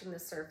scratching the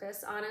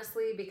surface,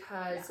 honestly,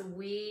 because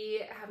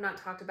we have not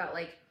talked about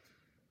like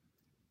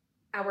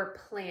our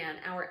plan,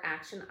 our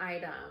action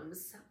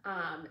items,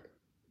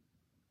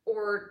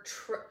 or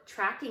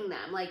tracking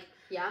them, like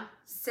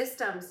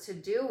systems to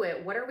do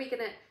it. What are we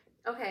gonna?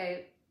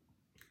 Okay,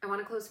 I want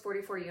to close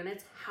 44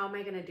 units. How am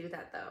I gonna do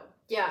that though?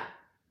 Yeah.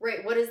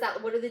 Right. What is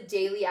that? What do the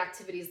daily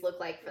activities look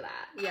like for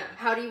that? Yeah.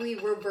 How do we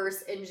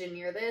reverse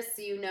engineer this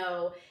so you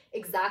know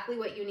exactly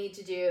what you need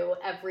to do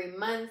every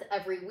month,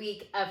 every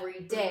week, every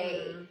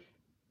day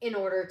in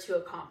order to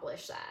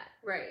accomplish that?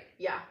 Right.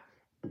 Yeah.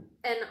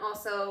 And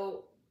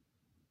also,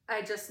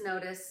 I just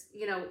noticed,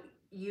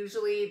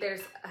 usually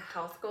there's a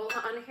health goal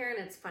on here, and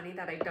it's funny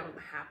that I don't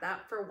have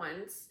that for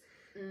once.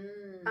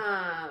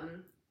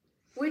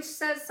 Which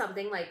says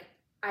something like,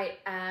 I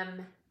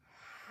am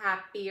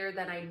happier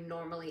than I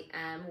normally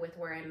am with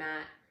where I'm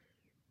at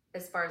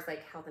as far as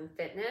like health and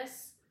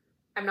fitness.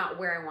 I'm not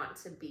where I want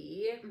to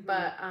be,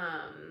 but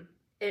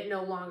it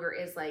no longer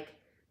is like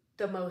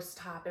the most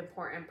top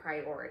important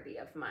priority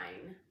of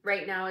mine.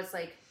 Right now it's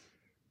like,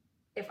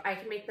 if I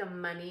can make the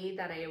money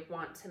that I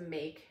want to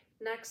make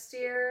next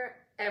year,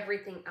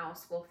 everything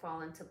else will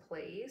fall into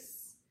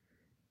place.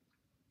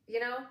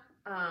 Yeah,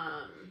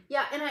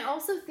 and I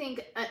also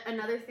think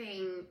another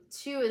thing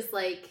too is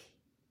like,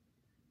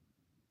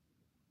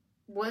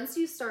 once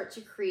you start to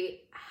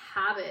create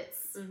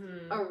habits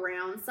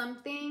around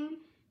something,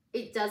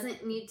 it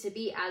doesn't need to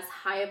be as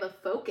high of a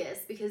focus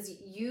because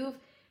you've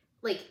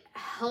like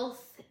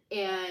health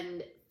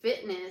and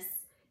fitness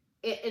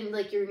and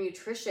like your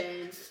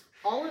nutrition,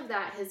 all of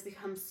that has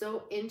become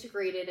so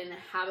integrated in a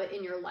habit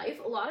in your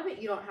life. A lot of it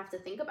you don't have to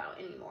think about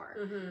anymore.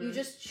 You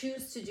just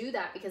choose to do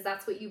that because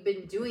that's what you've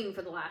been doing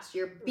for the last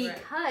year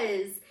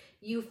because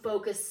you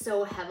focus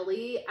so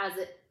heavily as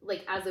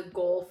a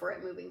goal for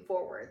it moving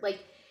forward.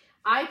 Like,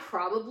 I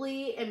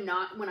probably am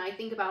not, when I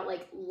think about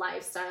like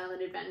lifestyle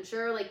and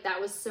adventure, like that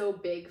was so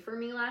big for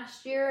me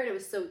last year and it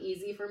was so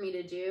easy for me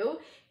to do.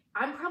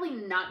 I'm probably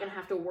not going to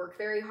have to work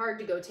very hard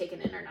to go take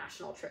an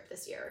international trip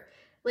this year.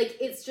 Like,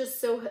 it's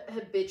just so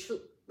habitual,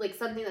 like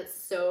something that's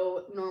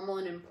so normal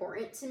and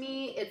important to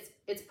me.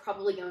 It's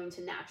probably going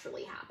to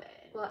naturally happen.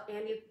 Well,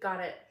 and you got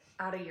it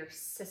out of your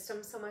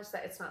system so much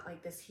that it's not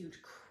like this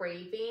huge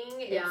craving.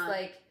 It's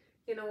like,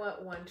 you know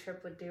what one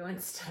trip would do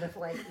instead of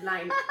like a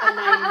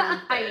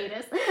 9-month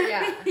hiatus.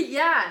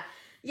 Yeah.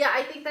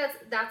 I think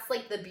that's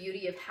like the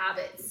beauty of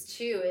habits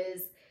too,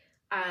 is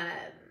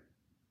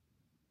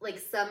like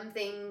some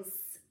things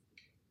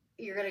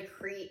you're gonna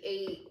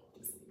create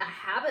a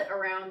habit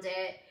around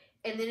it,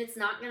 and then it's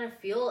not gonna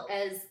feel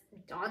as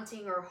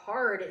daunting or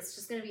hard. It's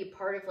just gonna be a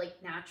part of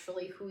like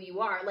naturally who you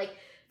are. Like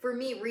for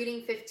me,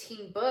 reading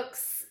 15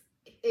 books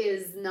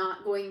is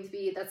not going to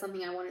be, that's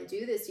something I want to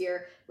do this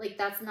year. Like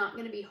that's not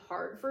going to be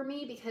hard for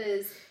me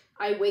because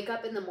I wake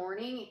up in the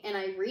morning and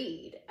I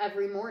read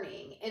every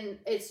morning, and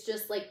it's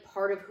just like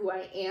part of who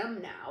I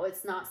am now.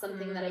 It's not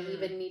something that I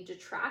even need to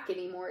track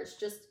anymore. It's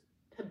just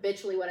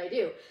habitually what I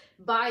do.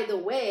 By the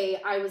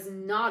way, I was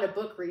not a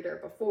book reader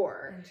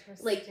before.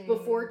 Like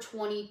before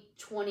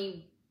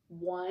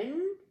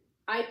 2021,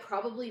 I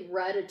probably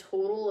read a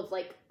total of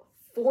like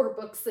 4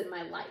 books in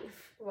my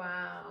life.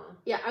 Wow.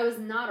 Yeah, I was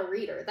not a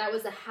reader. That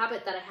was a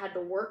habit that I had to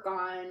work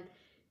on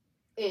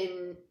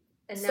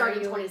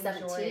starting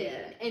 2017.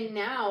 And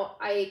now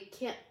I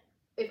can't,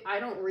 if I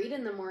don't read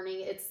in the morning,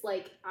 it's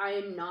like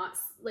I'm not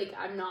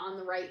on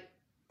the right,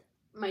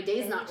 my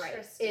day's not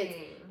right.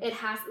 It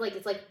has, like,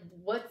 it's like,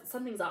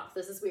 something's off.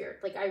 This is weird.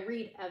 Like, I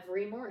read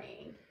every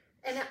morning.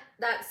 And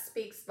that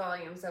speaks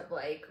volumes of,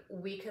 like,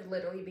 we could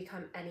literally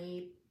become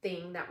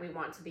anything that we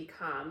want to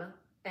become.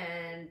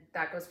 And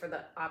that goes for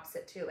the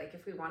opposite, too. Like,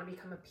 if we want to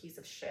become a piece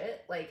of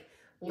shit, like,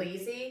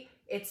 lazy,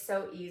 it's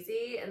so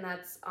easy. And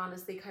that's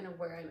honestly kind of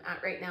where I'm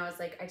at right now, is,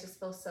 like, I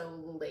just feel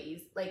so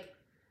lazy. Like,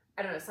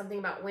 I don't know, something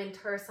about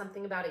winter,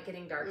 something about it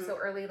getting dark so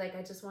early. Like,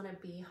 I just want to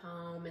be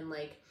home and,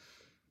 like,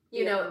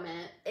 you know,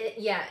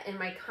 in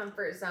my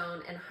comfort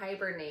zone and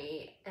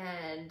hibernate.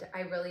 And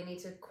I really need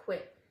to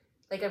quit.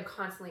 Like, I'm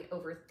constantly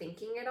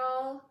overthinking it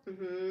all.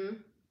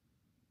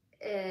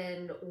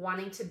 And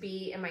wanting to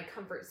be in my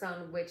comfort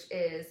zone, which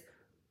is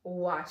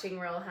watching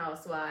Real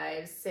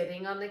Housewives,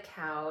 sitting on the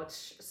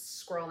couch,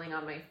 scrolling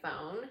on my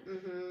phone.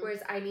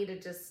 Whereas I need to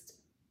just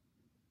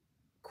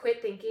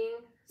quit thinking,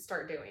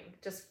 start doing.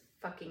 Just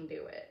fucking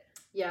do it.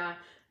 Yeah.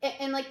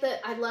 And like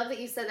I love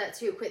that you said that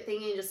too. Quit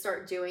thinking and just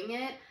start doing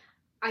it.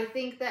 I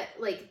think that,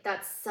 like,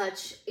 that's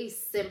such a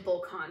simple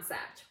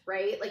concept,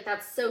 right? Like,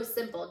 that's so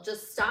simple.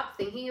 Just stop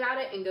thinking about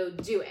it and go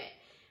do it.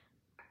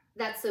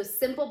 That's so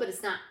simple, but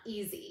it's not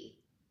easy,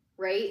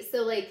 right?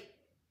 So, like,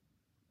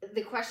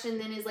 the question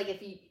then is, like,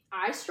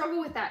 I struggle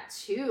with that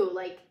too.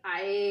 Like,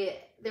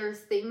 there's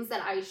things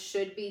that I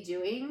should be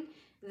doing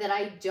that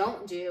I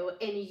don't do.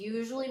 And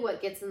usually what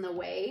gets in the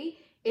way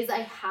is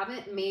I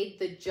haven't made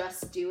the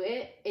just do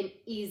it an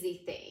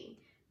easy thing.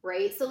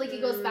 right? So like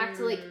it goes back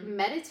to like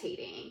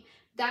meditating.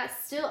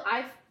 That's still,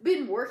 I've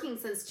been working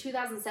since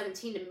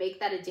 2017 to make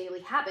that a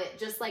daily habit,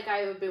 just like I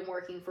have been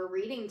working for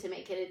reading to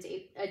make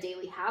it a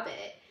daily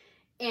habit.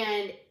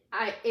 And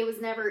it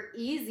was never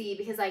easy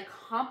because I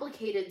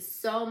complicated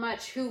so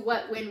much who,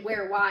 what, when,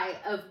 where, why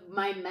of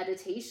my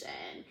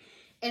meditation.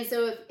 And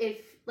so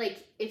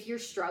if you're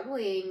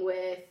struggling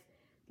with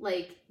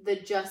like the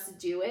just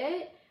do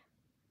it,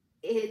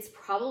 it's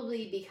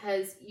probably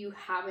because you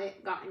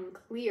haven't gotten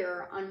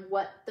clear on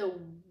what's the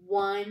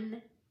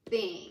one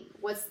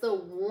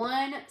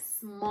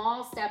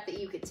small step that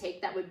you could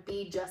take that would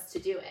be just to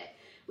do it.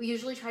 We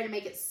usually try to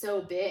make it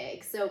so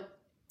big. So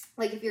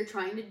like if you're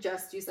trying to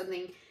just do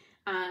something,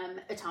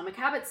 Atomic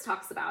Habits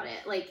talks about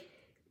it. Like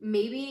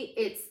maybe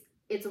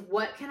it's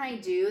what can I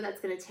do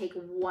that's going to take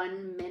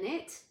 1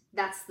 minute?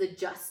 That's the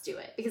just do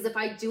it. Because if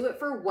I do it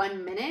for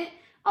 1 minute,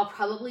 I'll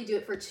probably do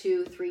it for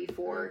 2, 3,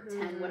 4,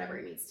 10, whatever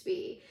it needs to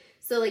be.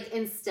 So like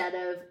instead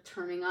of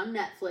turning on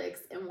Netflix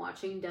and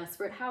watching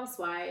Desperate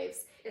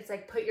Housewives, it's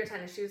like put your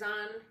tennis shoes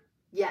on.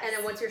 Yes. And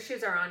then once your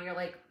shoes are on, you're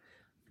like,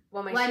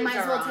 well, my shoes I might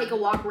as are well on. take a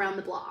walk around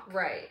the block.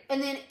 Right.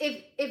 And then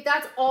if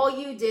that's all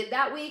you did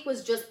that week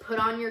was just put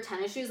on your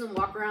tennis shoes and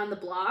walk around the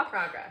block.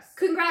 Progress.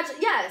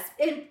 Yes.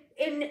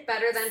 And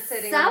better than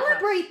sitting on the couch.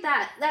 Celebrate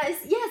that. That is,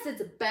 yes,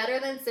 it's better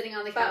than sitting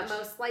on the couch. But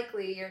most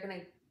likely you're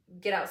going to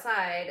get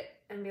outside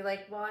and be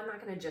like, well, I'm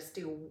not going to just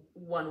do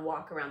one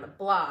walk around the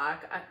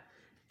block.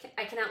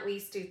 I can at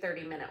least do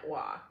 30-minute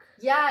walk.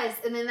 Yes,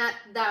 and then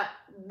that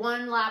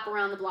one lap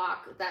around the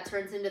block, that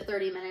turns into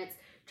 30 minutes,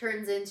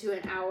 turns into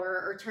an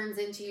hour, or turns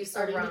into you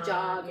starting to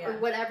jog, or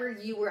whatever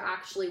you were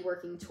actually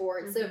working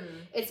towards. So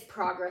it's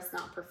progress,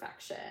 not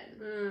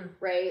perfection,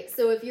 right?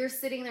 So if you're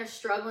sitting there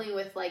struggling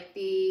with like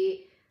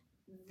the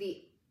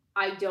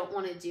I don't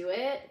want to do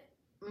it,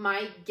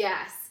 my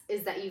guess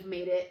is that you've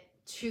made it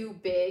too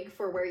big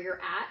for where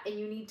you're at, and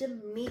you need to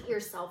meet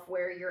yourself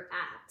where you're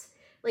at.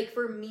 Like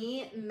for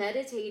me,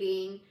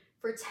 meditating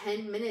for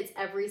 10 minutes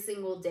every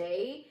single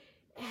day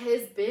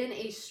has been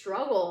a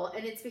struggle,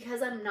 and it's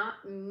because I'm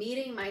not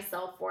meeting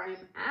myself where I'm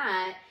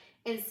at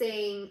and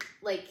saying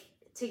like,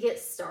 to get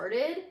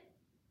started,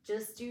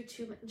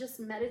 just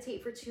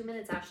meditate for 2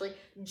 minutes. Actually,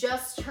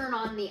 just turn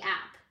on the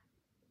app,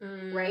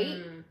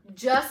 right?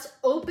 Just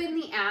open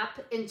the app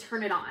and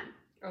turn it on.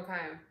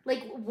 Okay.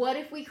 Like, what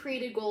if we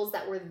created goals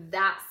that were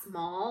that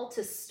small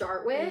to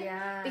start with?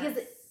 Yeah. Because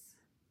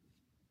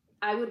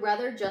I would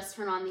rather just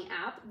turn on the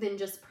app than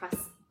just press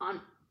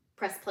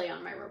play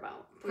on my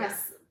remote,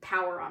 press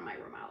power on my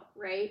remote,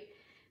 right?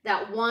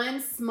 That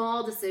one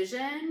small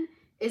decision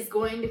is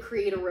going to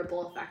create a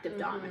ripple effect of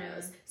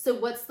dominoes. So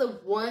what's the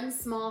one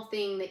small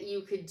thing that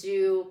you could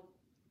do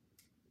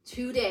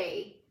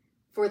today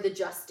for the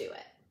just do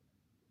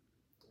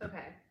it?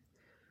 Okay.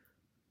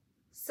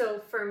 So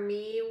for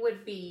me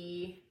would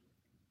be,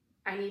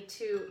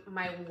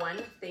 my one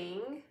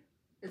thing,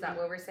 is that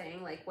what we're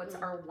saying? Like, what's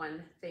our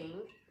one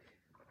thing?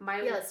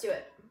 Yeah, let's do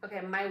it.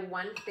 Okay, my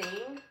one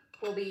thing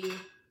will be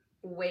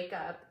wake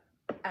up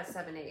at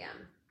 7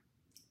 a.m.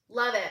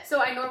 Love it.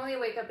 So I normally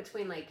wake up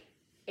between like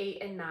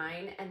 8 and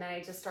 9, and then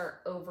I just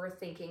start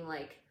overthinking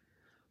like,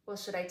 well,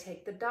 should I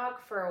take the dog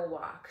for a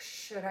walk?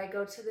 Should I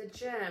go to the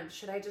gym?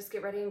 Should I just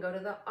get ready and go to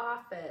the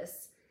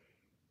office?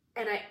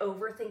 And I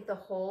overthink the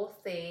whole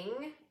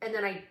thing, and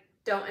then I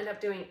don't end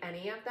up doing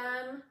any of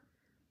them.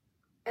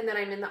 And then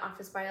I'm in the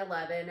office by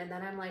 11, and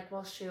then I'm like,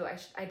 well, shoot,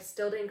 I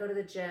still didn't go to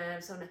the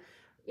gym, so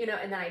and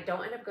then I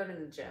don't end up going to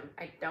the gym.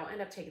 I don't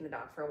end up taking the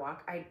dog for a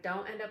walk. I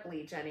don't end up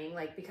lead genning,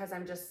 like, because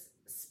I'm just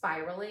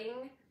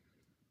spiraling.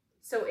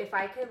 So if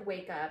I could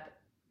wake up,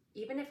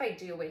 even if I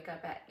do wake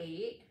up at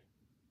 8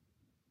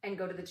 and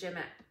go to the gym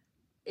at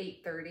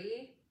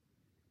 8:30,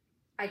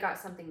 I got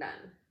something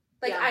done.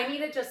 Like, I need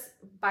to just,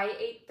 by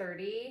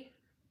 8:30,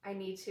 I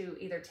need to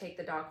either take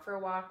the dog for a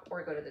walk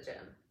or go to the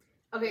gym.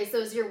 Okay, so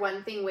is your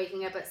one thing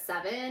waking up at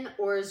 7,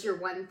 or is your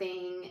one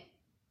thing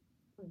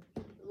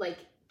like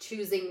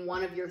choosing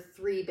one of your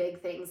 3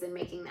 big things and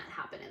making that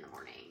happen in the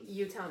morning?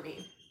 You tell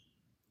me.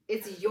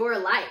 It's your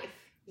life.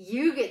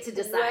 You get to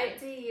decide. What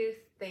do you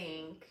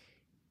think?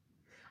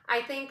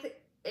 I think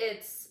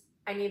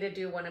I need to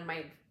do one of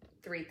my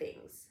 3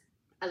 things.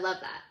 I love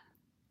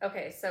that.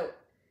 Okay, so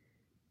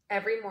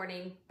every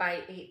morning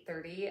by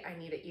 8:30, I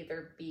need to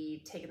either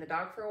be taking the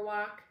dog for a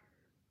walk,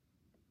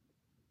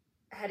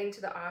 heading to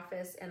the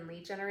office and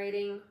lead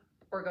generating,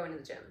 or going to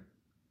the gym.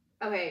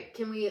 Okay,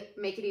 can we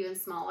make it even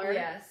smaller?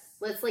 Yes.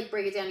 Let's like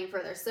break it down even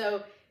further.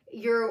 So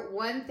your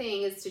one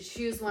thing is to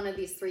choose one of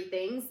these 3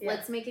 things. Yeah.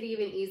 Let's make it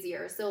even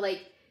easier. So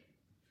like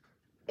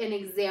an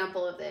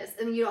example of this,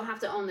 and you don't have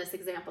to own this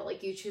example,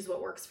 like you choose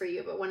what works for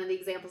you, but one of the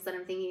examples that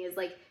I'm thinking is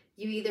like,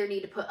 you either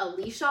need to put a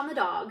leash on the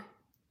dog,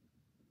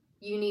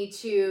 you need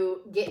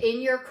to get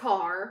in your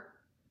car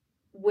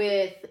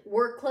with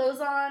work clothes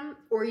on,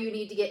 or you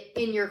need to get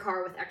in your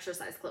car with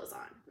exercise clothes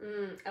on.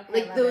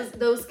 Okay, like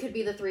those could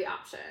be the 3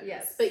 options.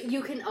 Yes. But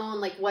you can own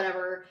like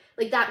whatever,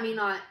 like that may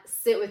not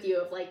sit with you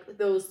of like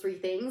those 3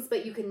 things,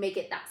 but you can make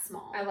it that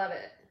small. I love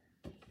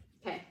it.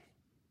 Okay.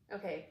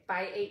 Okay,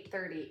 by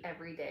 8:30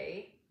 every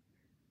day,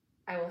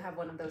 I will have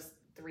one of those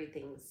 3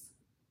 things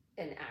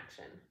in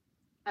action.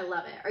 I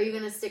love it. Are you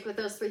going to stick with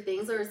those 3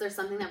 things, or is there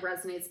something that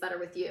resonates better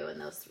with you in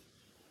those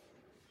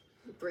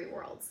 3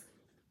 worlds?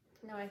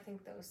 No, I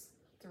think those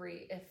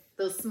 3, if...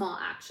 Those small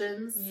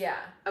actions? Yeah.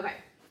 Okay.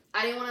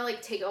 I didn't want to,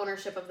 like, take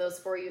ownership of those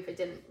for you if it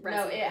didn't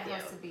resonate with you. No, it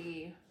has to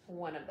be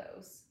one of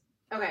those.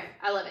 Okay,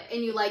 I love it.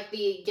 And you like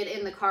the get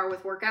in the car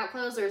with workout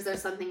clothes, or is there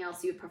something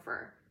else you'd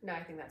prefer? No,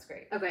 I think that's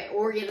great. Okay,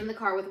 or get in the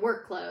car with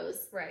work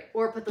clothes. Right.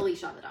 Or put the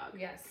leash on the dog.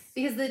 Yes.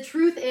 Because the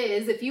truth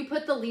is, if you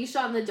put the leash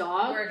on the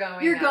dog,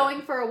 you're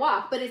going for a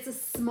walk. But it's a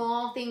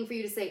small thing for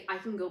you to say, I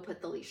can go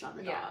put the leash on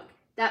the dog.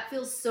 That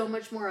feels so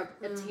much more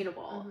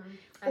attainable.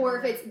 Mm-hmm. Or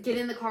if it's get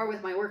in the car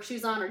with my work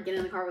shoes on, or get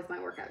in the car with my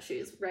workout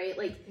shoes, right?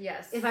 Like,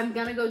 yes. If I'm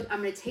going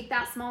to take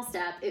that small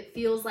step, it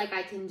feels like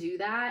I can do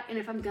that. And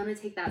if I'm going to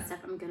take that step,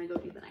 I'm going to go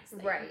do the next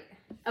thing. Right.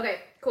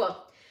 Okay, cool.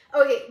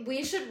 Okay,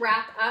 we should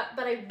wrap up,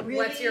 but I really...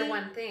 What's your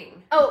one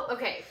thing? Oh,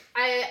 okay.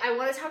 I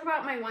want to talk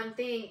about my one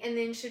thing, and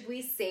then should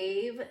we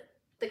save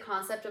the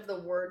concept of the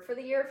word for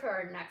the year for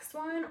our next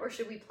one, or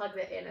should we plug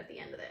that in at the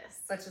end of this?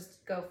 Let's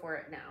just go for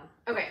it now.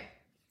 Okay.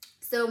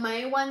 So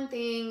my one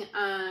thing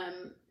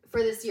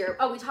for this year,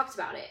 we talked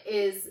about it,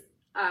 is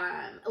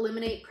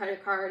eliminate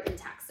credit card and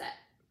tax debt.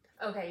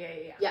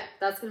 Okay, yeah. Yeah,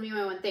 that's going to be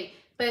my one thing.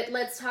 But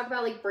let's talk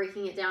about, like,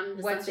 breaking it down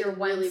into what's something your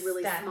one really,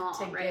 really step small,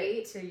 to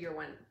right? Get to your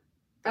one.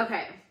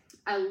 Okay.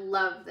 I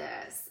love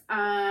this.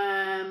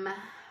 I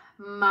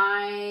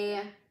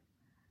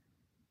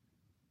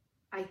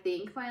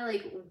think my,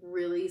 like,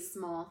 really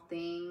small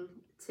thing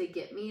to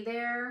get me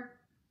there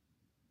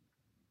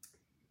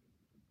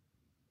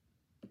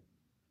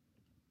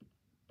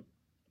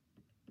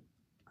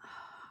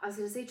I was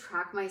going to say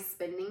track my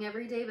spending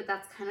every day, but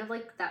that's kind of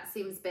like, that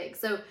seems big.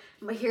 So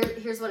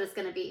here's what it's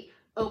going to be.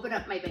 Open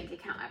up my bank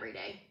account every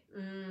day.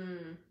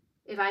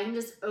 If I can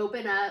just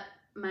open up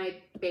my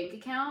bank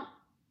account,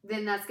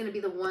 then that's going to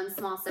be the one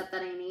small step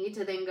that I need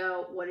to then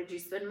go, what did you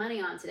spend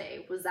money on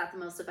today? Was that the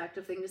most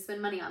effective thing to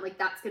spend money on? Like,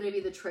 that's going to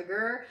be the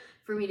trigger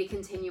for me to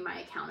continue my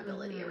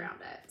accountability around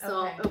it.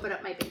 So I'll open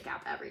up my bank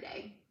app every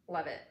day.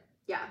 Love it.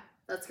 Yeah,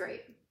 that's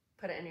great.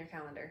 Put it in your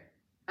calendar.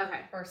 Okay.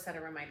 Or set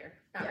a reminder.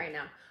 Not right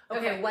now.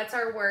 Okay, what's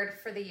our word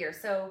for the year?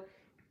 So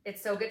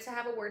it's so good to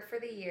have a word for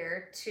the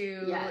year,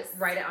 to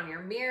write it on your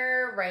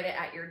mirror, write it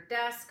at your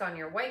desk, on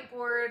your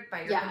whiteboard,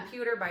 by your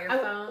computer, by your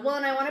phone. Well,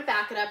 and I want to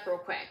back it up real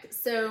quick.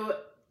 So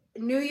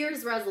New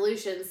Year's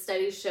resolutions,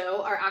 studies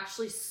show, are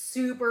actually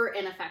super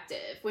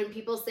ineffective. When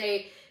people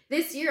say,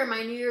 this year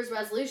my New Year's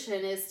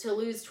resolution is to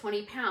lose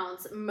 20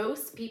 pounds,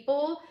 most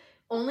people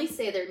only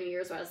say their New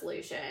Year's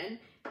resolution.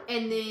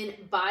 And then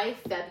by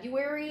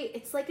February,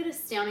 it's like an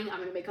astounding, I'm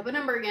going to make up a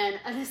number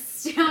again, an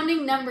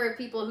astounding number of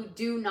people who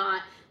do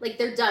not, like,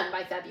 they're done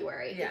by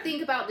February. Yeah.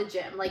 Think about the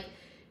gym. Like,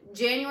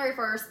 January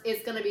 1st,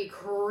 it's going to be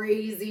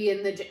crazy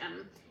in the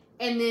gym.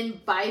 And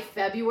then by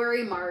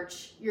February,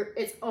 March,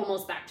 it's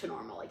almost back to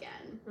normal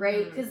again,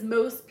 right? Because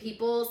most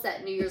people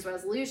set New Year's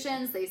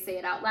resolutions. They say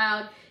it out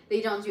loud. They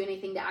don't do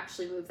anything to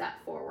actually move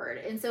that forward.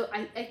 And so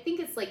I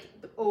think it's like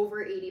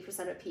over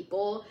 80% of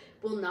people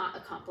will not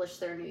accomplish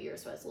their New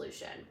Year's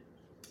resolution.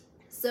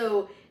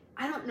 So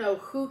I don't know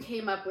who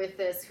came up with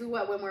this, who,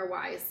 what, when, where,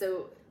 why.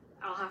 So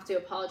I'll have to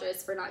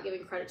apologize for not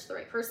giving credit to the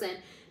right person.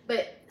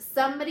 But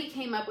somebody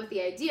came up with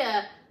the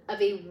idea of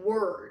a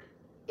word.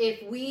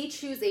 If we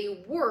choose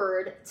a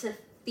word to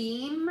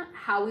theme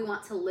how we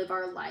want to live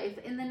our life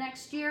in the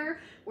next year,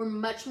 we're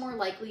much more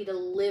likely to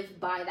live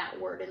by that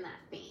word and that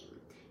theme.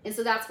 And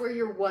so that's where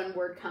your one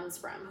word comes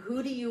from.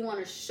 Who do you want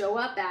to show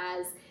up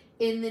as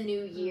in the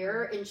new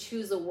year, and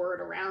choose a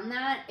word around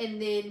that, and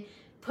then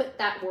put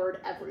that word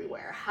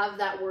everywhere. Have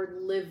that word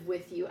live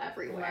with you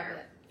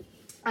everywhere.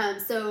 Love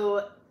it.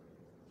 So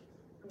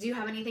do you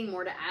have anything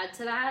more to add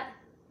to that?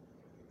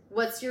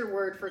 What's your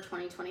word for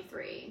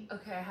 2023?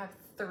 Okay, I have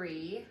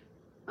 3.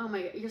 Oh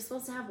my God, you're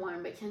supposed to have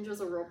 1, but Kendra's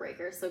a rule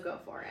breaker, so go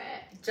for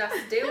it.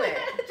 Just do it.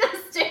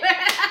 Just do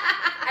it.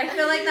 I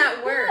feel like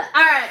that works.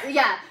 All right,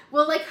 yeah.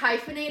 We'll, like,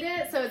 hyphenate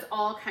it so it's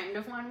all kind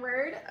of one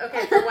word.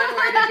 Okay, for one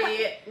word to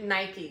be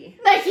Nike.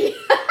 Nike.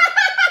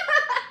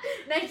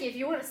 Nike, if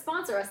you want to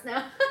sponsor us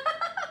now.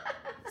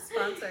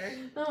 Sponsor.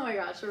 Oh my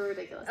gosh, we're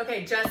ridiculous.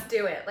 Okay, just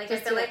do it. Like,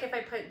 just I feel like if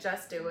I put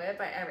just do it,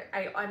 but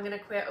I'm going to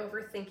quit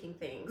overthinking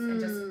things and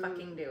just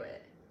fucking do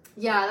it.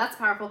 Yeah, that's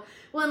powerful.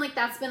 Well, and, like,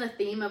 that's been a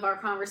theme of our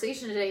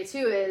conversation today,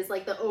 too, is,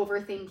 like, the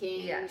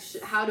overthinking. Yes.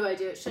 How do I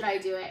do it? Should I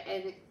do it?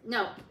 And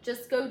no,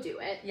 just go do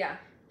it. Yeah.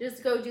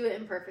 Just go do it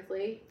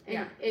imperfectly.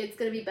 And it's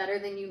going to be better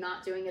than you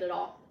not doing it at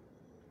all.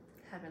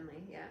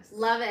 Heavenly, yes.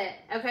 Love it.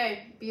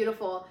 Okay,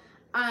 beautiful.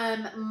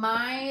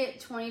 My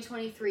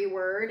 2023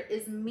 word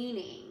is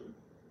meaning.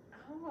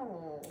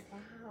 Oh,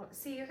 wow.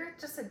 See, you're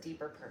just a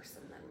deeper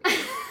person than me.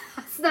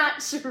 That's not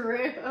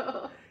true.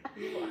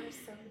 You are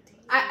so deep.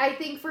 I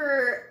think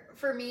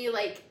for me,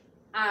 like,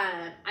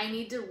 I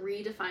need to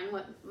redefine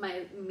what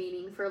my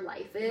meaning for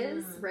life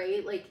is,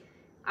 right? Like,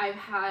 I've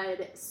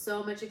had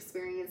so much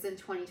experience in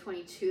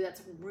 2022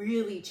 that's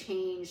really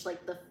changed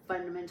like the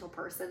fundamental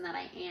person that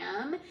I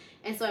am.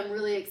 And so I'm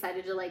really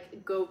excited to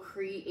like go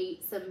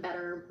create some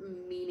better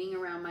meaning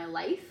around my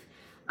life.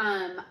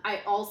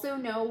 I also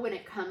know when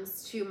it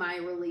comes to my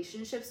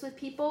relationships with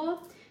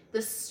people,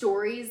 the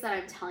stories that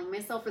I'm telling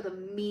myself or the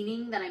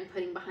meaning that I'm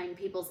putting behind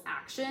people's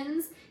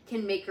actions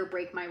can make or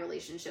break my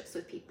relationships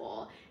with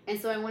people. And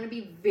so I want to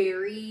be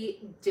very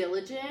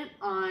diligent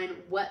on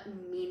what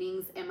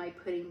meanings am I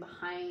putting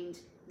behind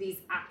these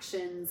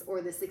actions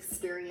or this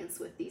experience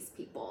with these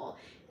people.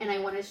 And I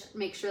want to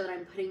make sure that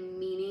I'm putting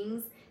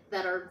meanings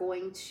that are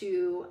going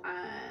to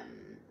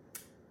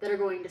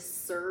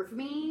serve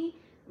me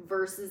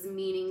versus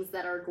meanings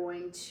that are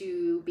going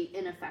to be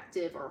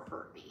ineffective or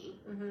hurt me.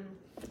 Mm-hmm.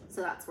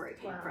 So that's where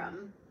it came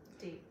from.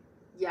 Deep.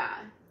 Yeah.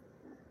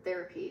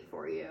 Therapy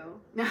for you.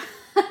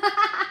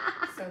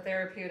 So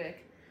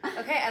therapeutic.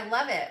 Okay, I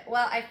love it.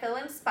 Well, I feel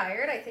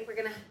inspired. I think we're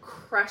going to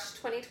crush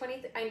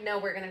 2020. I know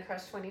we're going to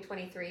crush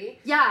 2023.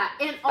 Yeah,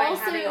 and by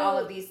also having all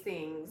of these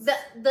things.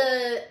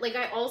 The like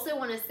I also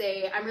want to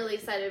say I'm really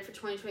excited for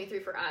 2023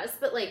 for us,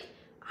 but like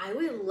I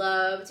would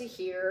love to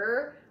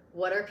hear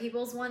what are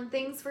people's one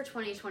things for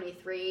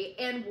 2023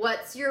 and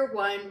what's your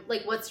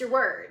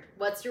word?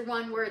 What's your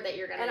one word that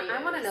you're going to use? And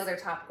I want to know their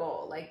top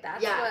goal. Like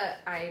that's what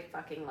I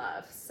fucking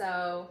love.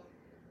 So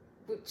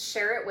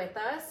share it with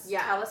us.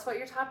 Yeah. Tell us what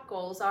your top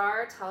goals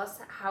are. Tell us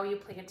how you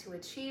plan to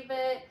achieve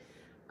it.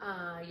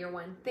 Your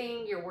one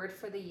thing, your word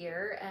for the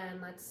year,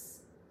 and let's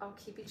all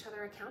keep each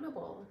other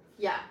accountable.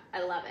 Yeah,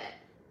 I love it.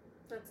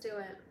 Let's do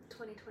it.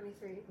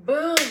 2023.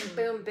 Boom.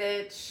 Boom,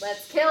 bitch.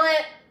 Let's kill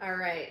it. All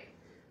right.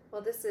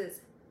 Well, this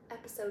is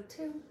episode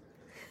 2.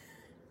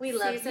 We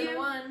love Season you.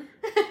 1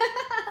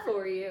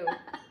 for you.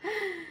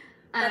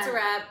 That's a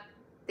wrap.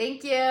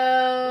 Thank you. We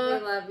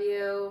love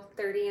you.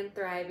 30 and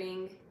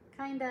thriving.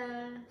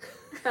 Kinda.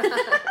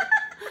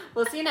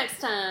 We'll see you next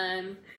time.